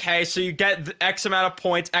 oh, okay, so you get X amount of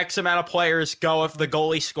points, X amount of players go if the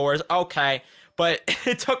goalie scores. Okay, but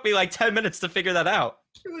it took me like 10 minutes to figure that out.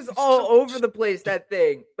 It was all over the place, that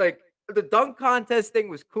thing. Like, the dunk contest thing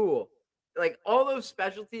was cool. Like, all those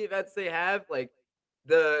specialty events they have, like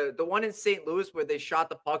the one in St. Louis where they shot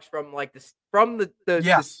the pucks from like the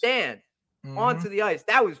stand onto the ice.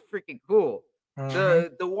 That was freaking cool.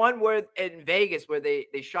 The one where in Vegas where they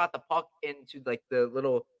shot the puck into like the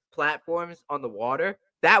little platforms on the water,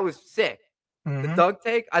 that was sick. The dunk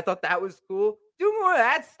take, I thought that was cool. Do more of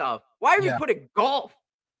that stuff. Why are we putting golf?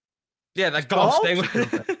 Yeah, that golf thing.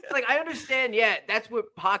 Like, I understand, yeah, that's what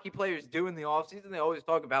hockey players do in the offseason. They always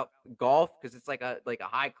talk about golf because it's like a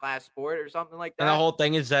high class sport or something like that. And the whole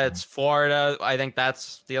thing is that it's Florida. I think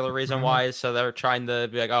that's the other reason why. So they're trying to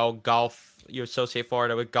be like, oh, golf. You associate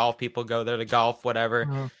Florida with golf. People go there to golf,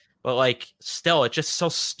 whatever. But like, still, it's just so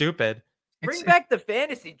stupid. Bring back the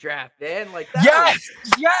fantasy draft, man. Like that.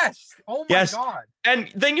 Yes. Oh my God.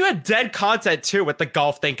 And then you had dead content too with the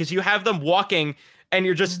golf thing because you have them walking and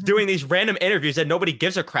you're just doing these random interviews that nobody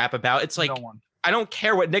gives a crap about. It's like, I don't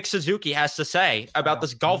care what Nick Suzuki has to say about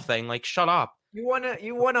this golf thing. Like, shut up. You won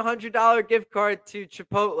 $100 gift card to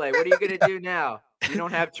Chipotle. What are you gonna do now? You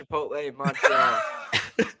don't have Chipotle in Montreal.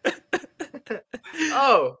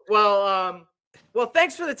 Oh, well,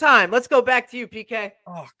 thanks for the time. Let's go back to you, PK.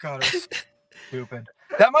 Oh God, it's stupid.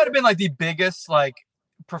 That might have been like the biggest like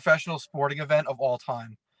professional sporting event of all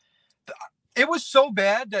time. It was so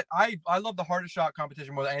bad that I love the hardest shot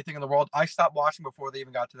competition more than anything in the world. I stopped watching before they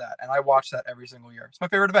even got to that, and I watched that every single year. It's my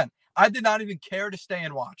favorite event. I did not even care to stay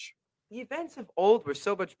and watch. The events of old were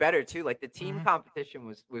so much better too. Like the team competition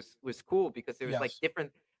was cool because there was like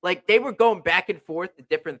different. Like they were going back and forth to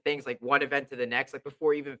different things, like one event to the next, like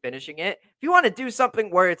before even finishing it. If you want to do something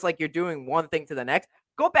where it's like you're doing one thing to the next,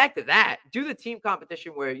 go back to that. Do the team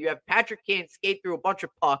competition where you have Patrick Kane skate through a bunch of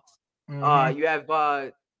pucks. You have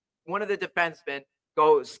one of the defensemen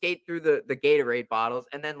go skate through the Gatorade bottles,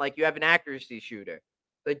 and then like you have an accuracy shooter.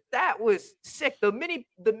 Like that was sick. The mini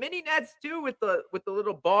nets too with the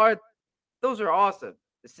little bar, those are awesome.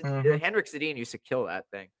 Henrik Sedin used to kill that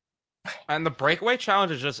thing. And the breakaway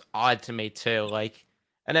challenge is just odd to me too. Like,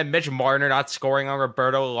 and then Mitch Marner not scoring on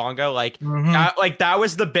Roberto Luongo, like that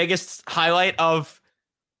was the biggest highlight of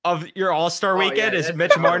your All-Star weekend is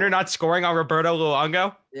Mitch Marner not scoring on Roberto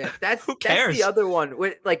Luongo. Yeah, that's who cares? That's the other one.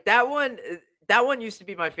 Like that one used to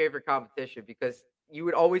be my favorite competition because you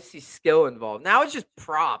would always see skill involved. Now it's just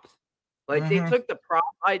props. Like they took the prop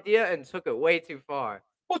idea and took it way too far.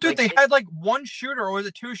 Well, dude, they had like one shooter or was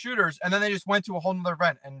it two shooters, and then they just went to a whole nother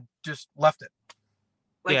event and just left it.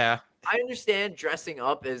 Like, I understand dressing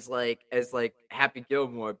up as Happy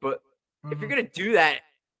Gilmore, but if you're gonna do that,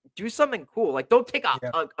 do something cool. Like, don't take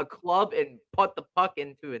a club and put the puck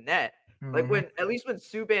into a net. Like when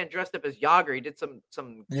Subban dressed up as Yager, he did some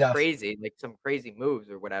crazy moves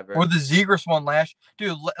or whatever. Or the Zegras one last,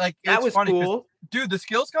 dude. Like that was funny, cool. Dude, the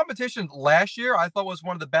skills competition last year I thought was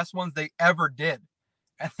one of the best ones they ever did.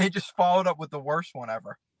 And they just followed up with the worst one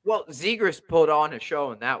ever. Well, Zegras pulled on a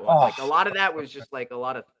show in that one. Like a lot of that was just like a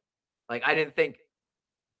lot of, like I didn't think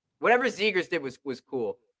whatever Zegras did was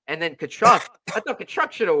cool. And then Kachuk, I thought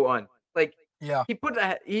Kachuk should have won. Like, Yeah. he put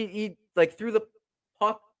he like threw the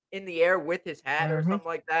puck in the air with his hat or something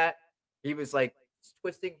like that. He was like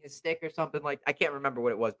twisting his stick or something like I can't remember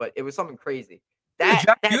what it was, but it was something crazy. The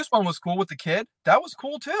Jack Hughes one was cool with the kid. That was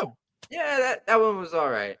cool too. Yeah, that one was all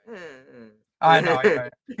right. I know.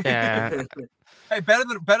 Right. Yeah. Hey, better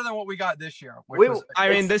than what we got this year. I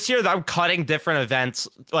mean, this year I'm cutting different events,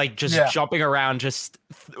 like just jumping around, just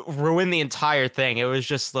ruin the entire thing. It was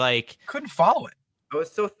just like couldn't follow it. I was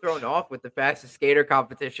so thrown off with the fastest skater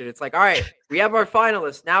competition. It's like, all right, we have our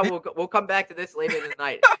finalists. Now we'll come back to this later in the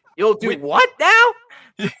night. You'll do what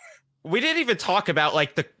now? We didn't even talk about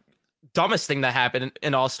like the dumbest thing that happened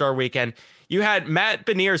in All-Star Weekend. You had Matt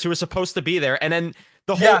Beniers, who was supposed to be there, and then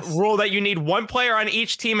the whole rule that you need one player on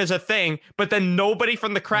each team is a thing, but then nobody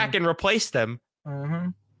from the Kraken replaced him.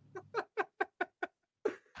 Oh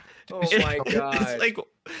my god! It's like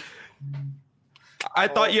I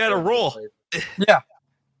thought you had a rule. Yeah.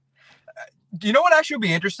 Do you know what actually would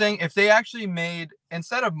be interesting if they actually made,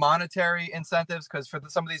 instead of monetary incentives, because for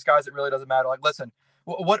some of these guys it really doesn't matter. Like, listen,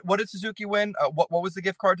 what did Suzuki win? What was the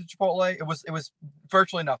gift card to Chipotle? It was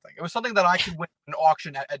virtually nothing. It was something that I could win an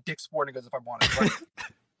auction at Dick's Sporting Goods if I wanted.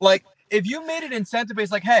 Like if you made it incentive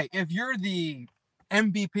based, like, hey, if you're the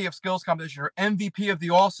MVP of skills competition or MVP of the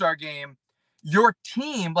All-Star game, your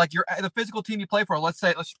team, like the physical team you play for, let's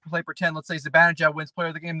play pretend, let's say Zibanejad wins player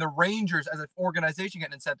of the game, the Rangers as an organization get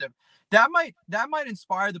an incentive. That might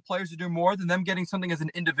inspire the players to do more than them getting something as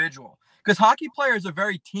an individual. Because hockey players are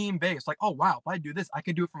very team-based. Like, oh, wow, if I do this, I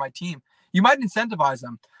can do it for my team. You might incentivize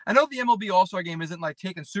them. I know the MLB All-Star game isn't like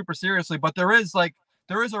taken super seriously, but there is a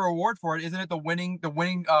reward for it. Isn't it the winning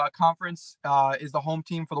conference is the home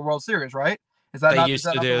team for the World Series, right? Is that they used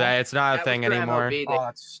to do that? It's not a thing anymore. Oh,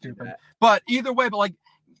 that's stupid. But either way,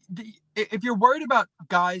 if you're worried about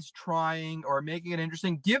guys trying or making it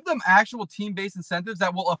interesting, give them actual team-based incentives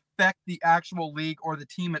that will affect the actual league or the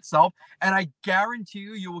team itself, and I guarantee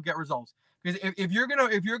you will get results. Because if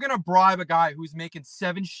you're gonna bribe a guy who's making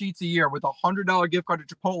 7 sheets a year with $100 gift card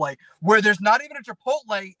to Chipotle, where there's not even a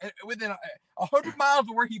Chipotle within 100 miles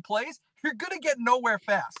of where he plays, you're gonna get nowhere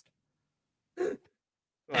fast.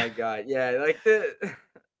 My God, yeah, like the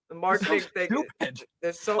marketing thing. Stupid.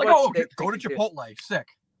 There's so like, much. Go to Chipotle, sick.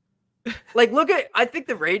 Like, I think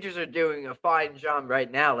the Rangers are doing a fine job right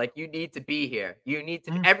now. Like, you need to be here. You need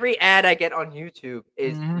to. Every ad I get on YouTube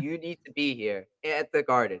is you need to be here at the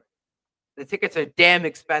Garden. The tickets are damn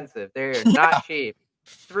expensive. They're not cheap.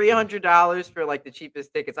 $300 for like the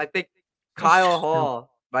cheapest tickets. I think Kyle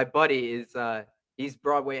Hall, my buddy, is he's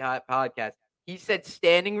Broadway Hot Podcast. He said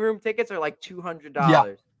standing room tickets are like $200.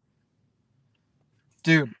 Yeah.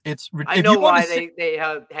 Dude, it's I know why they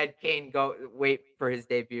had Kane wait for his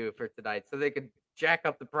debut for tonight so they could jack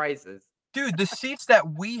up the prices. Dude, the seats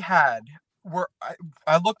that we had were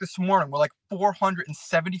I looked this morning were like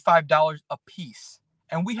 $475 a piece,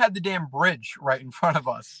 and we had the damn bridge right in front of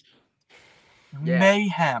us. Yeah.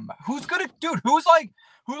 Mayhem. Who gets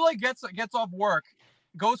off work,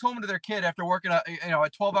 goes home to their kid after working a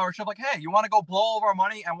 12-hour shift, like, hey, you want to go blow all of our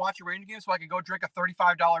money and watch a Ranger game so I can go drink a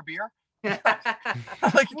 $35 beer?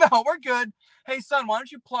 Like, no, we're good. Hey, son, why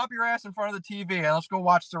don't you plop your ass in front of the TV and let's go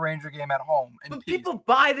watch the Ranger game at home? But people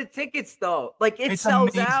buy the tickets, though. Like, it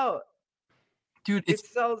sells out. Dude, it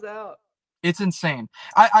sells out. It's insane.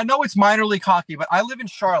 I know it's minor league hockey, but I live in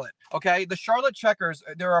Charlotte, okay? The Charlotte Checkers,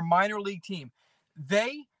 they're a minor league team.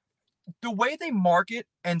 The way they market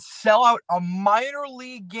and sell out a minor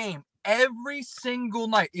league game every single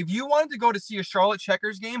night. If you wanted to go to see a Charlotte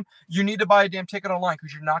Checkers game, you need to buy a damn ticket online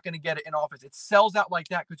because you're not going to get it in office. It sells out like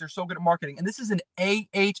that because they're so good at marketing. And this is an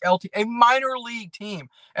AHL team, a minor league team,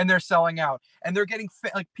 and they're selling out. And they're getting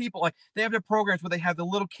people, like they have their programs where they have the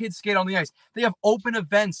little kids skate on the ice. They have open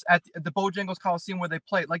events at the Bojangles Coliseum where they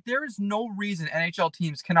play. Like, there is no reason NHL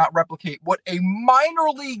teams cannot replicate what a minor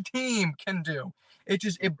league team can do.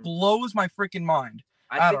 It blows my freaking mind.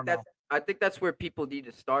 I think that's where people need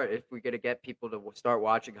to start if we're going to get people to start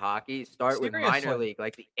watching hockey. Start with minor league,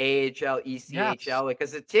 like the AHL, ECHL,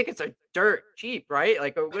 because the tickets are dirt cheap, right?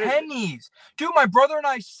 Like pennies. Dude, my brother and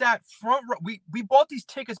I sat front row. We bought these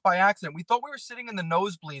tickets by accident. We thought we were sitting in the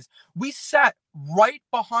nosebleeds. We sat right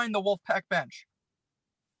behind the Wolfpack bench.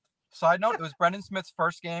 Side note, it was Brendan Smith's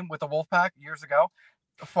first game with the Wolfpack years ago.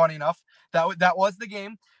 Funny enough, that was the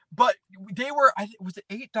game. But they were, was it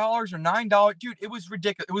 $8 or $9? Dude, it was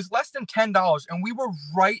ridiculous. It was less than $10, and we were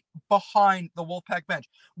right behind the Wolfpack bench.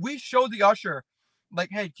 We showed the usher, like,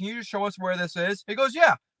 hey, can you just show us where this is? He goes,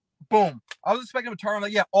 yeah. Boom. I was expecting him to turn,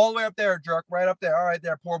 like, yeah, all the way up there, jerk, right up there. All right,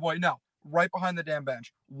 there, poor boy. No, right behind the damn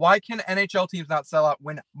bench. Why can NHL teams not sell out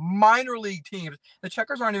when minor league teams, the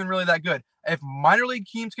Checkers aren't even really that good. If minor league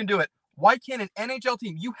teams can do it, why can't an NHL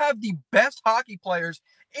team? You have the best hockey players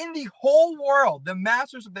in the whole world, the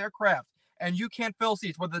masters of their craft, and you can't fill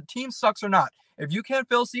seats, whether the team sucks or not. If you can't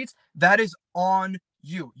fill seats, that is on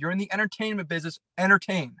you. You're in the entertainment business.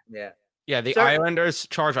 Entertain. Yeah, the Islanders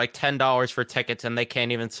charge like $10 for tickets, and they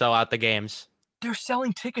can't even sell out the games. They're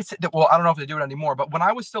selling tickets. Well, I don't know if they do it anymore, but when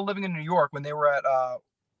I was still living in New York, when they were at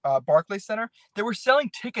Barclays Center, they were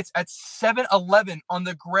selling tickets at 7-Eleven on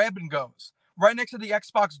the grab and goes, right next to the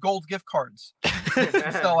Xbox Gold gift cards.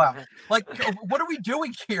 Sell out. Like, what are we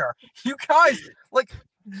doing here? You guys, like,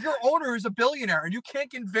 your owner is a billionaire, and you can't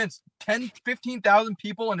convince 10, 15,000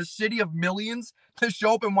 people in a city of millions to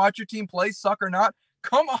show up and watch your team play, suck or not.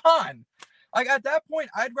 Come on. Like, at that point,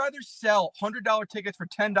 I'd rather sell $100 tickets for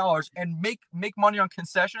 $10 and make money on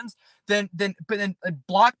concessions than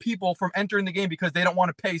block people from entering the game because they don't want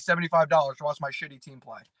to pay $75 to watch my shitty team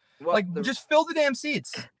play. Well, just fill the damn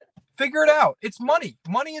seats. Figure it out. It's money.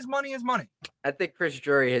 Money is money is money. I think Chris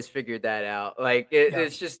Drury has figured that out. Like,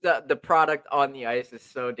 it's just the product on the ice is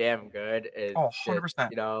so damn good. It's 100%.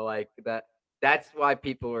 You know, like that's why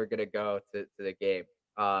people are going to go to the game.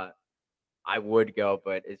 I would go,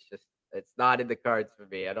 but it's not in the cards for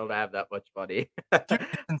me. I don't have that much money.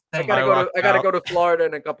 I gotta go to Florida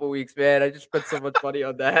in a couple weeks, man. I just spent so much money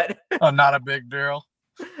on that. Oh, not a big deal.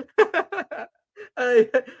 I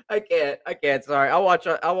can't. Sorry, I'll watch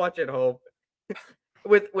at home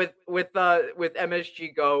with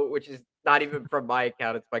MSG Go, which is not even from my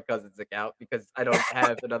account. It's my cousin's account because I don't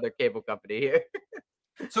have another cable company here.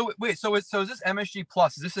 So wait, so is this MSG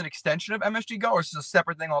Plus? Is this an extension of MSG Go, or is this a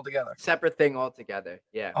separate thing altogether? Separate thing altogether.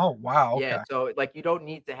 Yeah. Oh wow. Okay. Yeah. So like you don't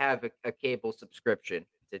need to have a cable subscription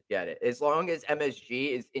to get it. As long as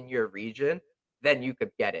MSG is in your region, then you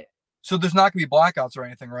could get it. So there's not gonna be blackouts or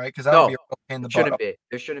anything, right? Because that would be a pain in the butt. Shouldn't be.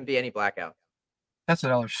 There shouldn't be any blackouts. That's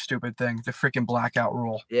another stupid thing. The freaking blackout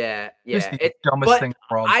rule. Yeah. It's the dumbest thing in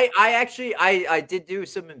the world. I did do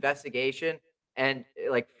some investigation. And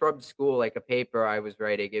like from school, like a paper I was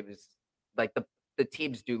writing, it was like the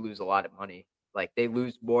teams do lose a lot of money. Like they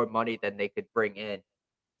lose more money than they could bring in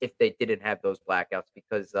if they didn't have those blackouts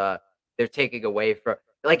because they're taking away from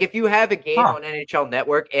like if you have a game on NHL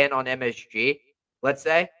Network and on MSG, let's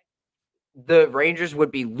say, the Rangers would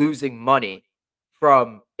be losing money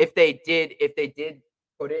from if they did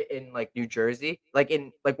put it in like New Jersey, like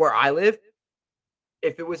in like where I live,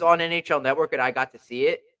 if it was on NHL Network and I got to see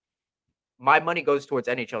it. My money goes towards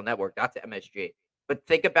NHL Network, not to MSG. But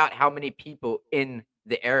think about how many people in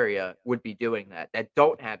the area would be doing that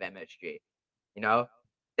don't have MSG. You know,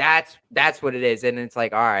 that's what it is. And it's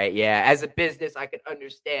like, all right, yeah, as a business, I can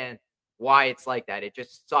understand why it's like that. It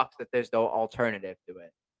just sucks that there's no alternative to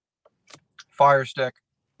it. Fire stick.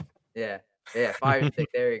 Yeah, fire stick.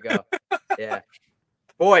 There you go. Yeah.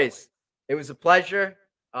 Boys, it was a pleasure.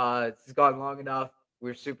 This has gone long enough.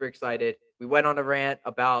 We're super excited. We went on a rant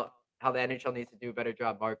about how the NHL needs to do a better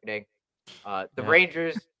job marketing. The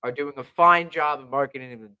Rangers are doing a fine job of marketing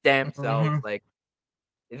them damn selves. Mm-hmm. Like,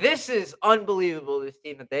 this is unbelievable, this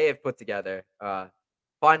team that they have put together.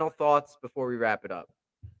 Final thoughts before we wrap it up.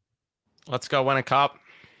 Let's go win a cup.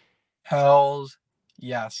 Hells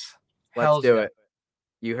yes. Let's do it.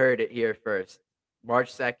 You heard it here first.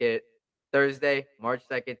 March 2nd, Thursday, March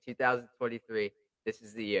 2nd, 2023. This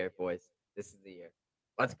is the year, boys. This is the year.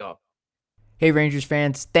 Let's go. Hey, Rangers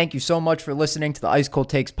fans, thank you so much for listening to the Ice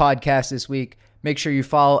Cold Takes podcast this week. Make sure you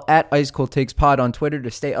follow at Ice Cold Takes Pod on Twitter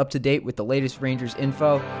to stay up to date with the latest Rangers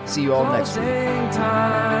info. See you all next week.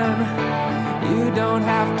 Time. You don't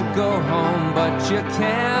have to go home, but you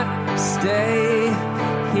can't stay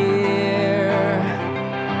here.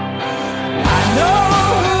 I know